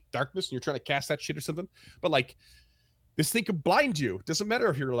level 8 darkness and you're trying to cast that shit or something, but like this thing could blind you. It doesn't matter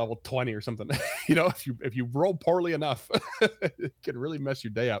if you're level 20 or something. You know, if you roll poorly enough, it can really mess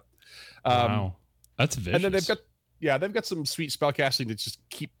your day up. Wow. That's vicious. And then they've got some sweet spell casting to just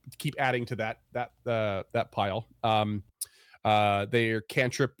keep adding to that pile. They have the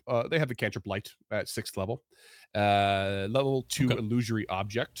cantrip light at 6th level, Level 2 Okay. illusory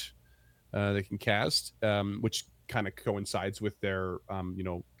object they can cast, which kind of coincides with their,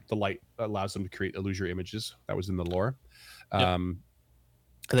 the light allows them to create illusory images. That was in the lore. Yep.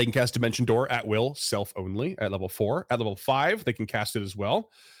 They can cast Dimension Door at will, self only, at level 4. At level 5, they can cast it as well.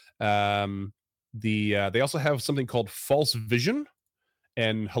 They also have something called False Vision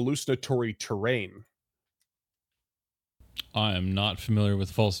and Hallucinatory Terrain. I am not familiar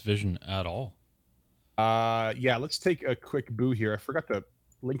with False Vision at all. Yeah, let's take a quick boo here. I forgot to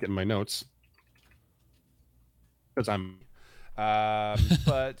link it in my notes because I'm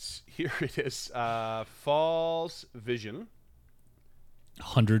but here it is. False Vision.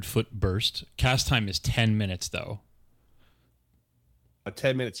 100-foot burst. Cast time is 10 minutes though.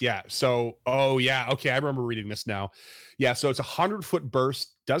 10 minutes, yeah. So, oh yeah, okay, I remember reading this now. Yeah, so it's a 100-foot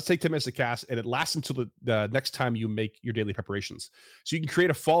burst, does take 10 minutes to cast, and it lasts until the next time you make your daily preparations. So you can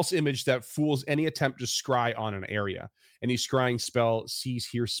create a false image that fools any attempt to scry on an area. Any scrying spell sees,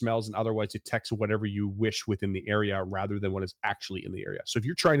 hears, smells, and otherwise detects whatever you wish within the area rather than what is actually in the area. So if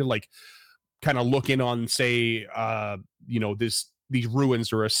you're trying to like kind of look in on, say, these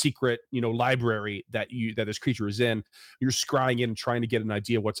ruins or a secret, library that this creature is in, you're scrying in trying to get an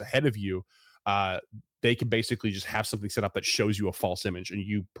idea what's ahead of you. They can basically just have something set up that shows you a false image, and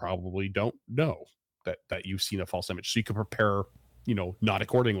you probably don't know that you've seen a false image. So you can prepare, not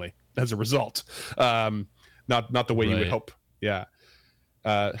accordingly as a result. Not the way you would hope. Yeah.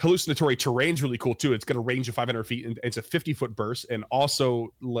 Hallucinatory terrain's really cool too. It's got a range of 500 feet, and it's a 50-foot burst, and also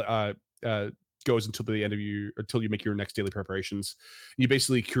goes until the end of until you make your next daily preparations. You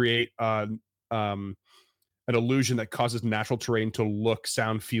basically create an illusion that causes natural terrain to look,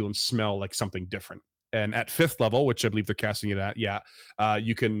 sound, feel, and smell like something different. And at 5th level, which I believe they're casting it at,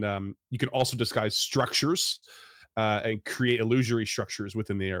 you can also disguise structures and create illusory structures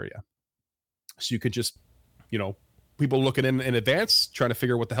within the area. So you could just, people looking in advance, trying to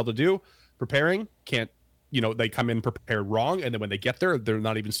figure out what the hell to do, preparing, can't, they come in prepared wrong, and then when they get there, they're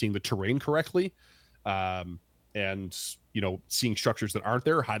not even seeing the terrain correctly, and seeing structures that aren't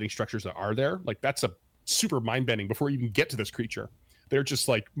there, hiding structures that are there. Like, that's a super mind bending before you even get to this creature. They're just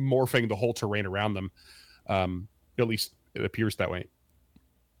like morphing the whole terrain around them. At least it appears that way.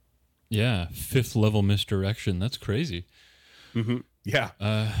 Yeah, 5th level misdirection. That's crazy. Mm-hmm. Yeah.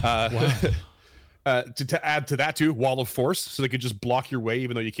 Wow. To add to that too, Wall of Force, so they could just block your way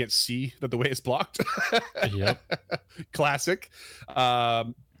even though you can't see that the way is blocked. Yep. Classic.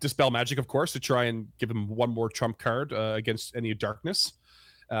 Dispel Magic, of course, to try and give him one more trump card against any darkness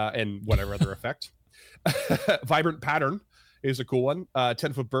and whatever other effect. Vibrant Pattern is a cool one.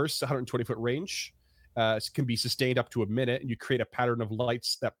 10-foot burst, 120-foot range. Can be sustained up to a minute, and you create a pattern of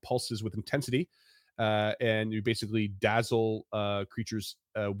lights that pulses with intensity. And you basically dazzle creatures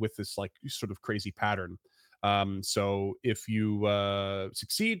with this like sort of crazy pattern. So if you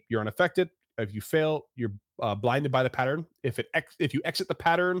succeed, you're unaffected. If you fail, you're blinded by the pattern. If you exit the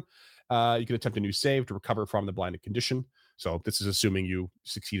pattern, you can attempt a new save to recover from the blinded condition. So this is assuming you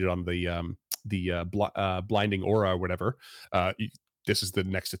succeeded on the blinding aura or whatever. This is the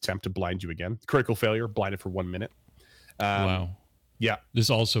next attempt to blind you again. Critical failure, blinded for 1 minute. Wow. Yeah. This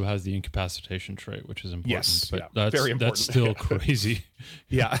also has the incapacitation trait, which is important. Yes, but yeah, that's very important. That's still crazy.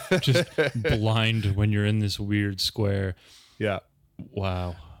 Yeah. Just blind when you're in this weird square. Yeah.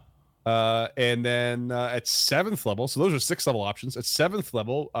 Wow. And then at 7th level, so those are 6th level options. At 7th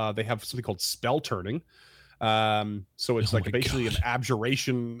level, they have something called spell turning. So it's like basically an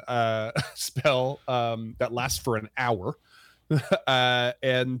abjuration spell that lasts for an hour.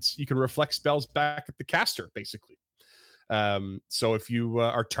 And you can reflect spells back at the caster, basically. So if you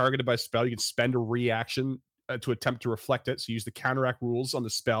are targeted by a spell, you can spend a reaction to attempt to reflect it. So use the counteract rules on the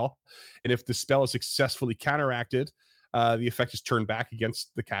spell. And if the spell is successfully counteracted, the effect is turned back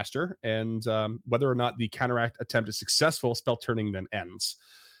against the caster. And whether or not the counteract attempt is successful, spell turning then ends.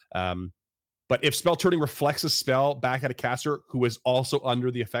 But if spell turning reflects a spell back at a caster who is also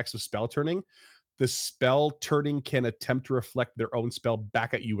under the effects of spell turning, the spell turning can attempt to reflect their own spell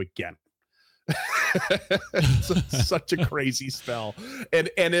back at you again. Such a crazy spell. And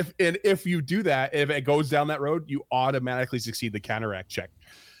if you do that, if it goes down that road, you automatically succeed the counteract check.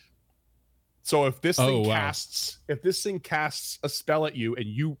 So if this thing casts a spell at you and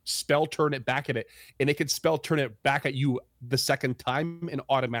you spell turn it back at it, and it can spell turn it back at you the second time and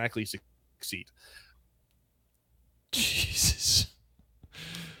automatically succeed. Jesus.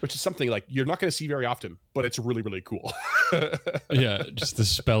 Which is something like you're not going to see very often, but it's really, really cool. Yeah, just the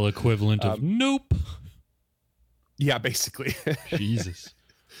spell equivalent of nope. Yeah, basically. Jesus.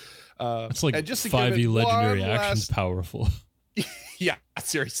 That's like just 5e legendary actions powerful. Yeah,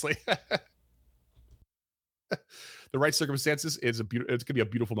 seriously. the right circumstances, it's gonna be a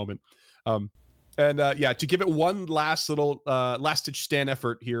beautiful moment. To give it one last little last ditch stand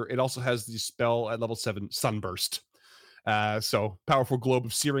effort here, it also has the spell at level 7, Sunburst. So powerful globe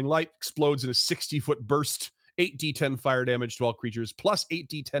of searing light explodes in a 60-foot burst, 8d10 fire damage to all creatures, plus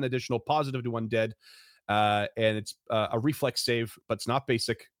 8d10 additional positive to undead. And it's a reflex save, but it's not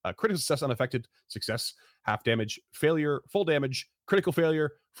basic. Critical success unaffected, success, half damage, failure, full damage, critical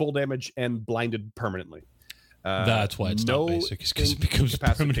failure, full damage, and blinded permanently. That's why it's not basic, because it becomes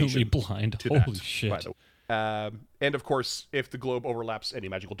permanently blind. Holy shit. And of course, if the globe overlaps any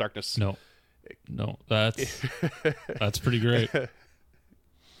magical darkness. No, that's pretty great.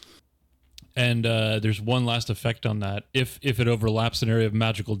 And there's one last effect on that. If it overlaps an area of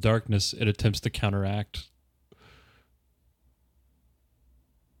magical darkness, it attempts to counteract.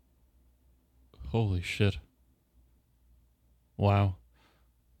 Holy shit. Wow.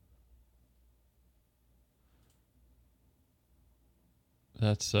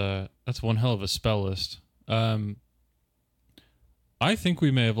 That's one hell of a spell list. I think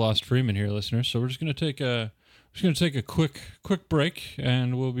we may have lost Freeman here, listeners. So we're just gonna take a quick break,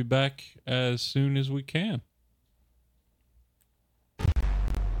 and we'll be back as soon as we can.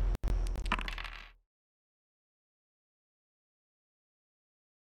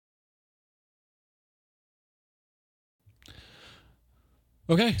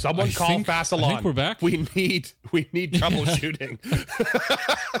 Okay. Someone call Fassalon. I think we're back. We need troubleshooting.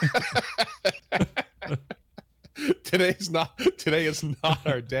 Today is not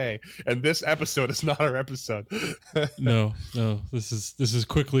our day, and this episode is not our episode. No. This is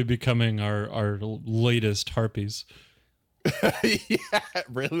quickly becoming our latest harpies. Yeah,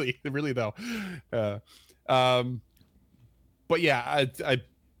 really though. But yeah, I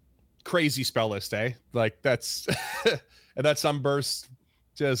crazy spell list, eh? Like that's and that Sunburst,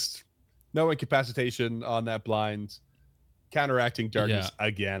 just no incapacitation on that blind, counteracting darkness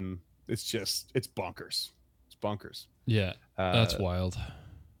again. It's bonkers. It's bonkers. Yeah, that's wild.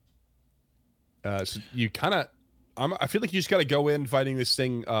 So you kind of, I feel like you just got to go in fighting this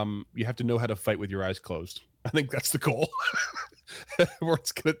thing. You have to know how to fight with your eyes closed. I think that's the goal. Or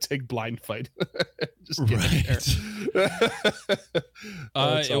it's gonna take blind fight. Just get in there.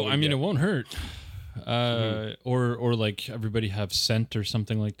 I mean, it won't hurt. Or like everybody have scent or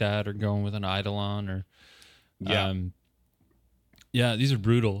something like that, or going with an Eidolon, or these are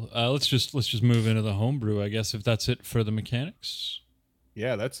brutal. Let's just move into the homebrew, I guess, if that's it for the mechanics.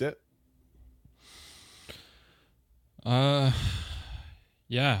 Yeah, that's it. Yeah,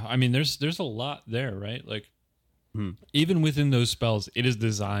 I mean, there's a lot there, right? Like, even within those spells, it is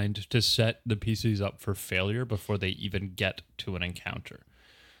designed to set the PCs up for failure before they even get to an encounter.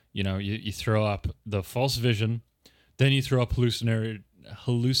 You know, you throw up the false vision, then you throw up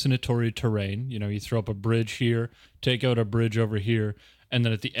hallucinatory terrain. You know, you throw up a bridge here, take out a bridge over here, and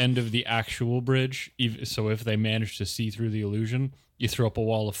then at the end of the actual bridge, so if they manage to see through the illusion, you throw up a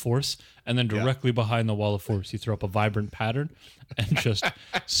wall of force, and then directly behind the wall of force, you throw up a vibrant pattern, and just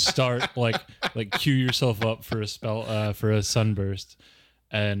start like cue yourself up for a spell, for a sunburst,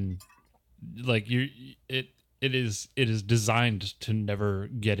 and like it is designed to never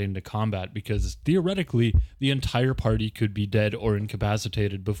get into combat, because theoretically the entire party could be dead or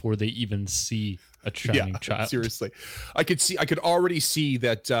incapacitated before they even see a shining child. Seriously, I could already see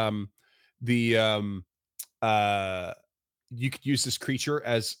that you could use this creature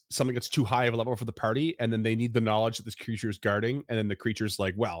as something that's too high of a level for the party, and then they need the knowledge that this creature is guarding, and then the creature's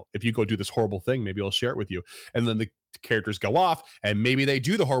like, well, if you go do this horrible thing, maybe I'll share it with you. And then the characters go off, and maybe they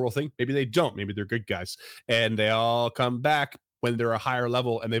do the horrible thing, maybe they don't, maybe they're good guys, and they all come back when they're a higher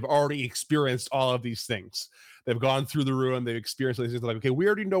level, and they've already experienced all of these things. They've gone through the ruin, they've experienced these things. Like, okay, we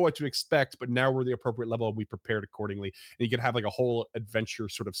already know what to expect, but now we're the appropriate level, and we prepared accordingly. And you can have like a whole adventure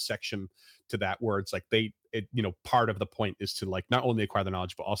sort of section to that, where it's like part of the point is to like not only acquire the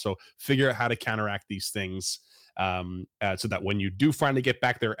knowledge, but also figure out how to counteract these things, so that when you do finally get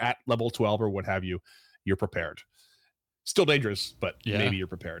back there at level 12 or what have you, you're prepared. Still dangerous, but maybe you're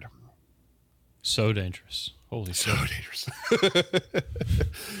prepared. So dangerous. Holy so dangerous.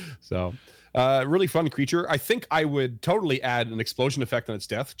 So really fun creature. I think I would totally add an explosion effect on its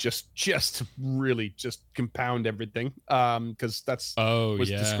death, just to really just compound everything, because that's was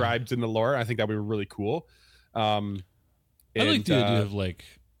described in the lore. I think that would be really cool. I like the idea of like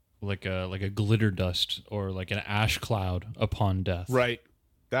a glitter dust or like an ash cloud upon death. Right,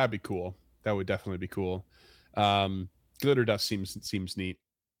 that'd be cool. That would definitely be cool. Glitter dust seems neat.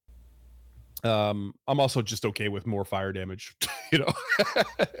 I'm also just okay with more fire damage,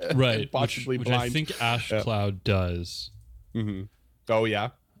 right? Possibly which I think Ash Cloud does. Mm-hmm. Oh yeah,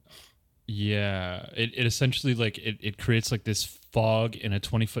 Yeah, it essentially like it creates like this fog in a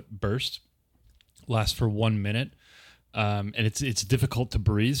 20-foot burst, lasts for 1 minute, and it's difficult to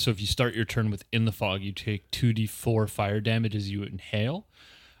breathe. So if you start your turn within the fog, you take 2d4 fire damage as you inhale.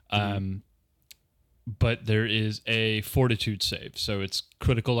 But there is a fortitude save, so it's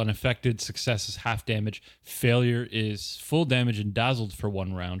critical unaffected. Success is half damage. Failure is full damage and dazzled for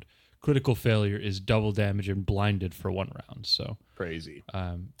 1 round. Critical failure is double damage and blinded for 1 round. So Crazy.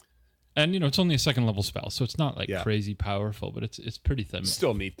 And it's only a 2nd level spell, so it's not like Yeah. crazy powerful, but it's pretty thin.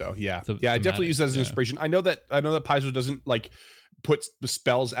 Still neat though. Yeah. The- I definitely thematic, use that as an yeah. inspiration. I know that Paizo doesn't like put the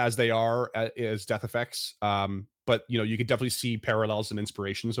spells as they are as death effects. But you can definitely see parallels and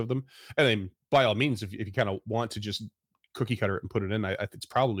inspirations of them. And then by all means, if you kind of want to just cookie cutter it and put it in, I think it's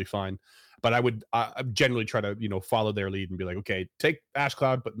probably fine. But I would generally try to follow their lead and be like, okay, take Ash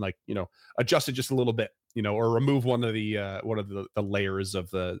Cloud, but like adjust it just a little bit, or remove one of the layers of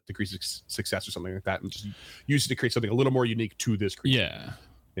the degree of success or something like that, and just use it to create something a little more unique to this creature.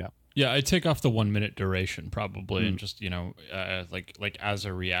 Yeah, I take off the 1 minute duration probably, and just like as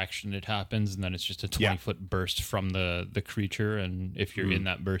a reaction it happens, and then it's just a 20-foot burst from the creature, and if you're in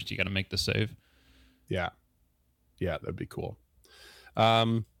that burst, you got to make the save. Yeah, that'd be cool.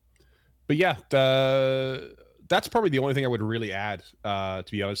 But yeah, that's probably the only thing I would really add. To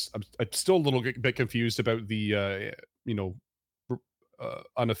be honest, I'm still a little bit confused about the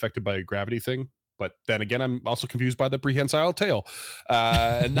unaffected by gravity thing. But then again, I'm also confused by the prehensile tail.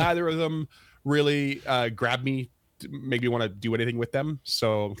 Neither of them really grab me, to make me want to do anything with them.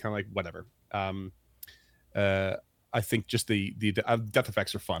 So I'm kind of like, whatever. I think just the death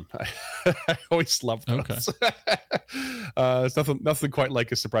effects are fun. I always love those. Okay. It's nothing quite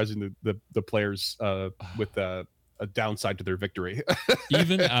like surprising the players with a downside to their victory.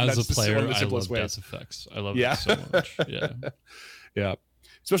 Even as a player, I love simplest death effects. I love it so much. Yeah. Yeah.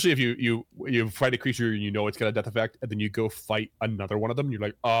 Especially if you fight a creature and it's got a death effect, and then you go fight another one of them, you're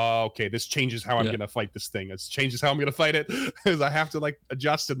like, oh, okay, this changes how I'm gonna fight this thing. It changes how I'm gonna fight it, because I have to like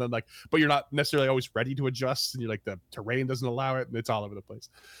adjust, and then but you're not necessarily always ready to adjust, and you're like, the terrain doesn't allow it, and it's all over the place.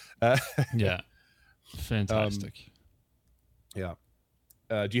 Yeah, fantastic. Yeah.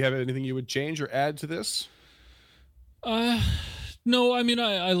 Do you have anything you would change or add to this? No, I mean,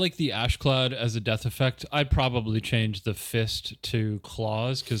 I like the Ash Cloud as a death effect. I'd probably change the fist to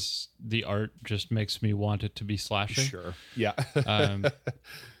claws, because the art just makes me want it to be slashing. Sure. Yeah.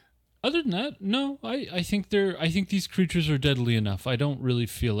 Other than that, no, I think these creatures are deadly enough. I don't really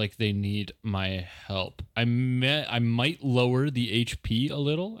feel like they need my help. I might lower the HP a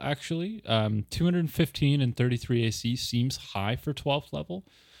little, actually. 215 and 33 AC seems high for 12th level.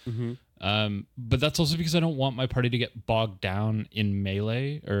 Mm-hmm. But that's also because I don't want my party to get bogged down in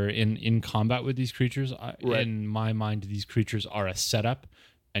melee or in combat with these creatures. Right. In my mind, these creatures are a setup,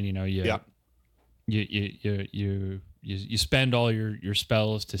 and you spend all your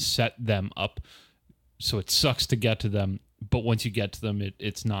spells to set them up, so it sucks to get to them. But once you get to them,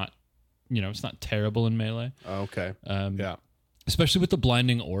 it's not terrible in melee. Okay. Yeah. Especially with the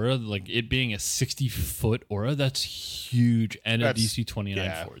blinding aura, like it being a 60-foot aura, that's huge, and a DC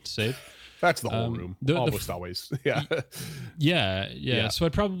 29 for its save. That's the whole room. Always. Yeah. Yeah. So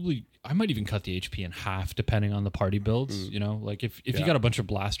I might even cut the HP in half, depending on the party builds. Like if you got a bunch of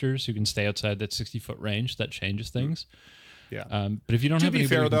blasters who can stay outside that 60-foot range, that changes things. Yeah. But if you don't have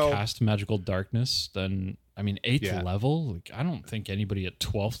anybody who can though, cast magical darkness, then I mean 8th level. Like I don't think anybody at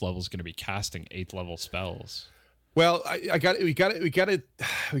 12th level is going to be casting 8th level spells. Well, we got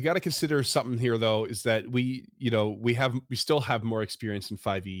to consider something here though, is that we still have more experience in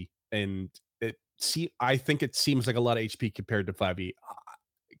 5e, and I think it seems like a lot of HP compared to 5e.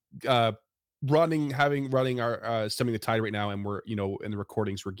 Running our Stemming the Tide right now, and we're in the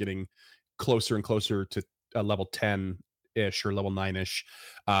recordings we're getting closer and closer to level 10-ish or level 9-ish.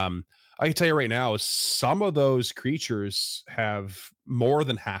 I can tell you right now, some of those creatures have more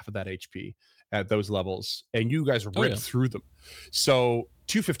than half of that HP at those levels, and you guys ripped through them. So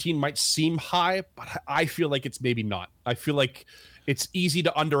 215 might seem high, but I feel like it's maybe not. I feel like it's easy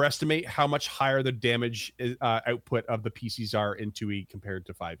to underestimate how much higher the damage output of the PCs are in 2e compared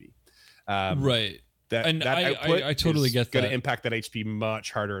to 5e. Right. That output I totally get that. Going to impact that HP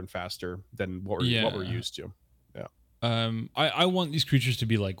much harder and faster than what we're used to. I want these creatures to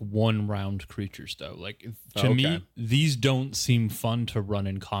be like 1 round creatures though. Like to me, these don't seem fun to run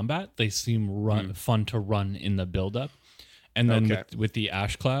in combat. They seem fun to run in the build up. And then with the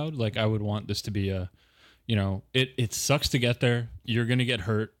Ash Cloud, like I would want this to be it sucks to get there. You're going to get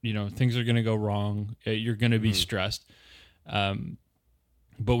hurt, things are going to go wrong. You're going to be stressed.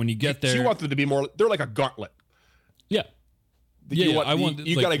 But when you get there, you want them to be more, they're like a gauntlet. Yeah. Yeah, want, I want,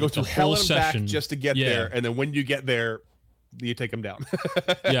 you like, got to go the through hell whole and back session. just to get Yeah. there, and then when you get there, you take them down.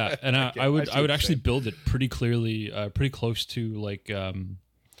 Yeah, and I see what would you're actually saying. build it pretty clearly, pretty close to like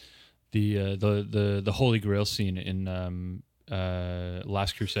the Holy Grail scene in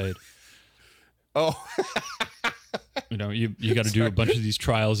Last Crusade. Oh, You know, you got to do a bunch of these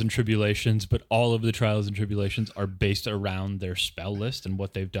trials and tribulations, but all of the trials and tribulations are based around their spell list and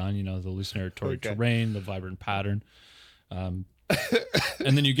what they've done. You know, the hallucinatory Okay. terrain, the vibrant pattern, and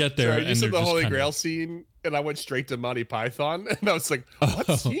then you get there. sorry, you and said they're the just Holy kind of- Grail scene, and I went straight to Monty Python, and I was like, "What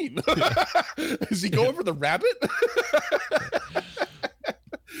Oh, scene? Is he going for the rabbit?"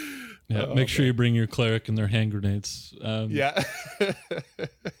 Yeah, Oh, make sure man. you bring your cleric and their hand grenades. Yeah.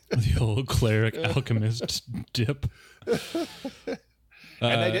 The old cleric alchemist dip.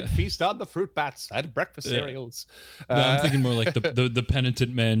 And they did feast on the fruit bats and breakfast yeah. cereals. No, I'm thinking more like the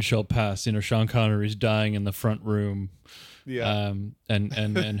penitent man shall pass. You know, Sean Connery's dying in the front room. Yeah. And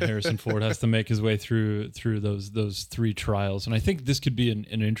Harrison Ford has to make his way through those three trials. And I think this could be an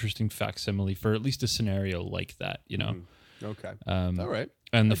interesting facsimile for at least a scenario like that, you know. Okay. Um, All right.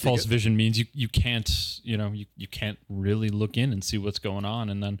 and the dig false it. vision means you can't, you know, you can't really look in and see what's going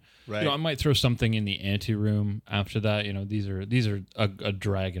on. And then Right. you know, I might throw something in the anteroom after that. You know, these are a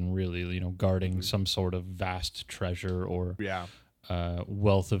dragon really, you know, guarding some sort of vast treasure or Yeah.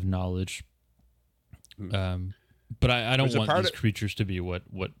 wealth of knowledge. Mm. But I don't There's a want part these of- creatures to be what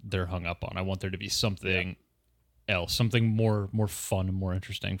they're hung up on. I want there to be something else, something more fun and more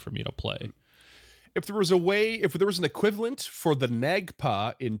interesting for me to play. If there was an equivalent for the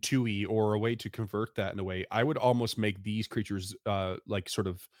Nagpa in 2e, or a way to convert that in a way, I would almost make these creatures like sort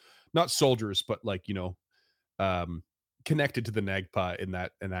of not soldiers, but like, you know, connected to the Nagpa in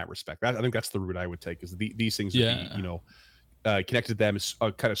that respect. I think that's the route I would take. Is these things would Yeah. be, you know, connected to them, is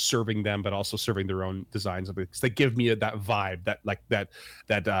kind of serving them, but also serving their own designs of it. 'Cause they give me that vibe, that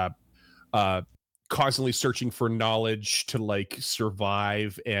constantly searching for knowledge to like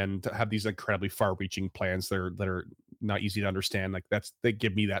survive and to have these incredibly far-reaching plans that are not easy to understand. Like they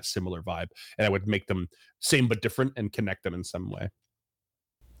give me that similar vibe, and I would make them same but different and connect them in some way.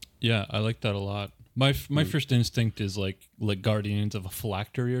 Yeah, I like that a lot. My first instinct is like Guardians of a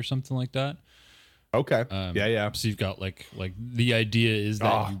Phylactery or something like that. Okay. Um, yeah. So you've got like the idea is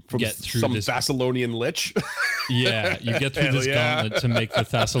that you From get through some this. Thessalonian lich. Yeah, you get through Hell this yeah. gauntlet to make the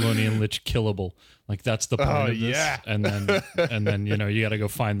Thessalonian lich killable. Like that's the point Oh, of this. yeah. And then you know you got to go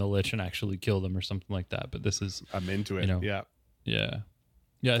find the lich and actually kill them or something like that. But this is I'm into it. You know, yeah. yeah.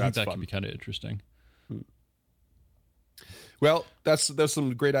 I think That's that fun. could be kind of interesting. Well, there's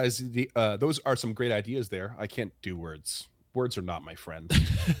some great ideas. Those are some great ideas there. I can't do words. Words are not my friend.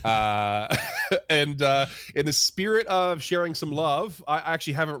 And in the spirit of sharing some love, I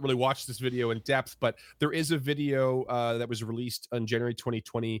actually haven't really watched this video in depth, but there is a video that was released on January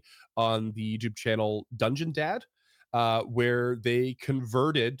 2020 on the YouTube channel Dungeon Dad, where they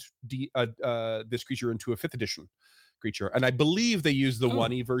converted this creature into a 5th edition creature, and I believe they used the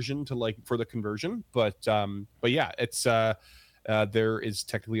 1E version to like for the conversion. But yeah, it's there is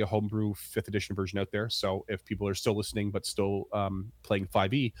technically a homebrew 5th edition version out there. So if people are still listening but still playing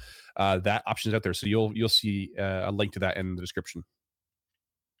 5e, that option is out there. So you'll see a link to that in the description.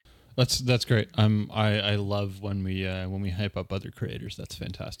 That's great. I love when we hype up other creators. That's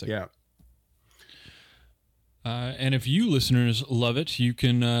fantastic. Yeah. And if you listeners love it, you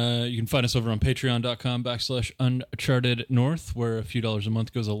can find us over on patreon.com/unchartednorth, where a few dollars a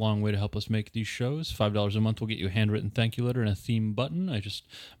month goes a long way to help us make these shows. $5 a month will get you a handwritten thank you letter and a theme button. I just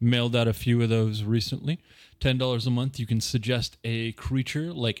mailed out a few of those recently. $10 a month, you can suggest a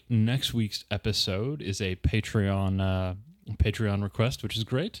creature, like next week's episode is a Patreon request, which is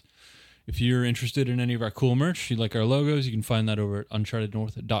great. If you're interested in any of our cool merch, you like our logos, you can find that over at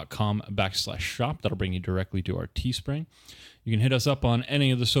unchartednorth.com/shop. That'll bring you directly to our Teespring. You can hit us up on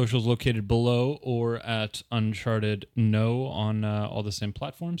any of the socials located below or at Uncharted No on all the same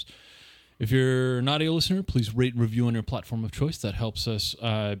platforms. If you're an audio listener, please rate and review on your platform of choice. That helps us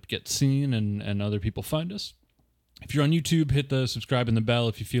get seen and other people find us. If you're on YouTube, hit the subscribe and the bell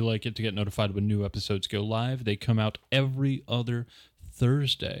if you feel like it to get notified when new episodes go live. They come out every other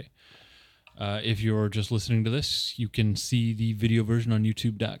Thursday. If you're just listening to this, you can see the video version on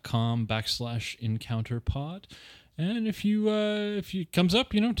youtube.com/encounterpod. And if it comes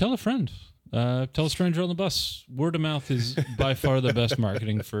up, tell a friend. Tell a stranger on the bus. Word of mouth is by far the best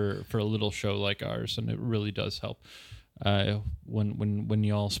marketing for a little show like ours, and it really does help when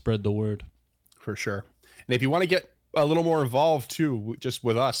y'all spread the word. For sure. And if you want to get a little more involved too, just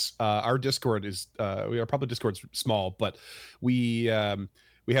with us. Our Discord is our public Discord's small, but we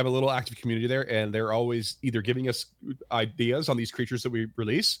have a little active community there, and they're always either giving us ideas on these creatures that we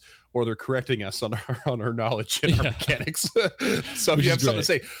release, or they're correcting us on our knowledge and our mechanics. So if you have something to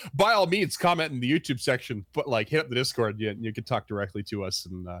say, by all means, comment in the YouTube section. But like, hit up the Discord. You can talk directly to us,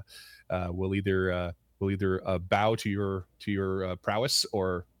 and we'll either bow to your prowess,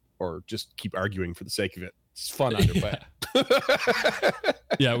 or just keep arguing for the sake of it. It's fun either way.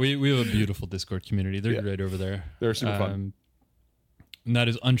 Yeah, we have a beautiful Discord community. They're great over there. They're super fun. And that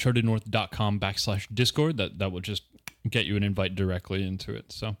is unchartednorth.com/discord. That will just get you an invite directly into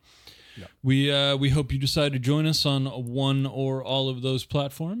it. So we hope you decide to join us on one or all of those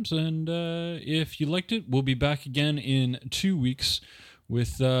platforms. And if you liked it, we'll be back again in 2 weeks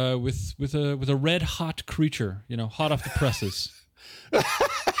with a red hot creature, hot off the presses.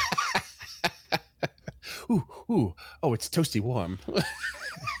 Ooh. Oh, it's toasty warm.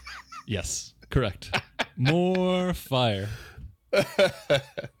 Yes, correct. More fire. All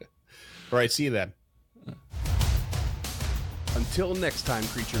right, see you then. Until next time,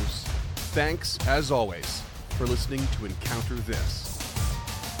 creatures, thanks, as always, for listening to Encounter This.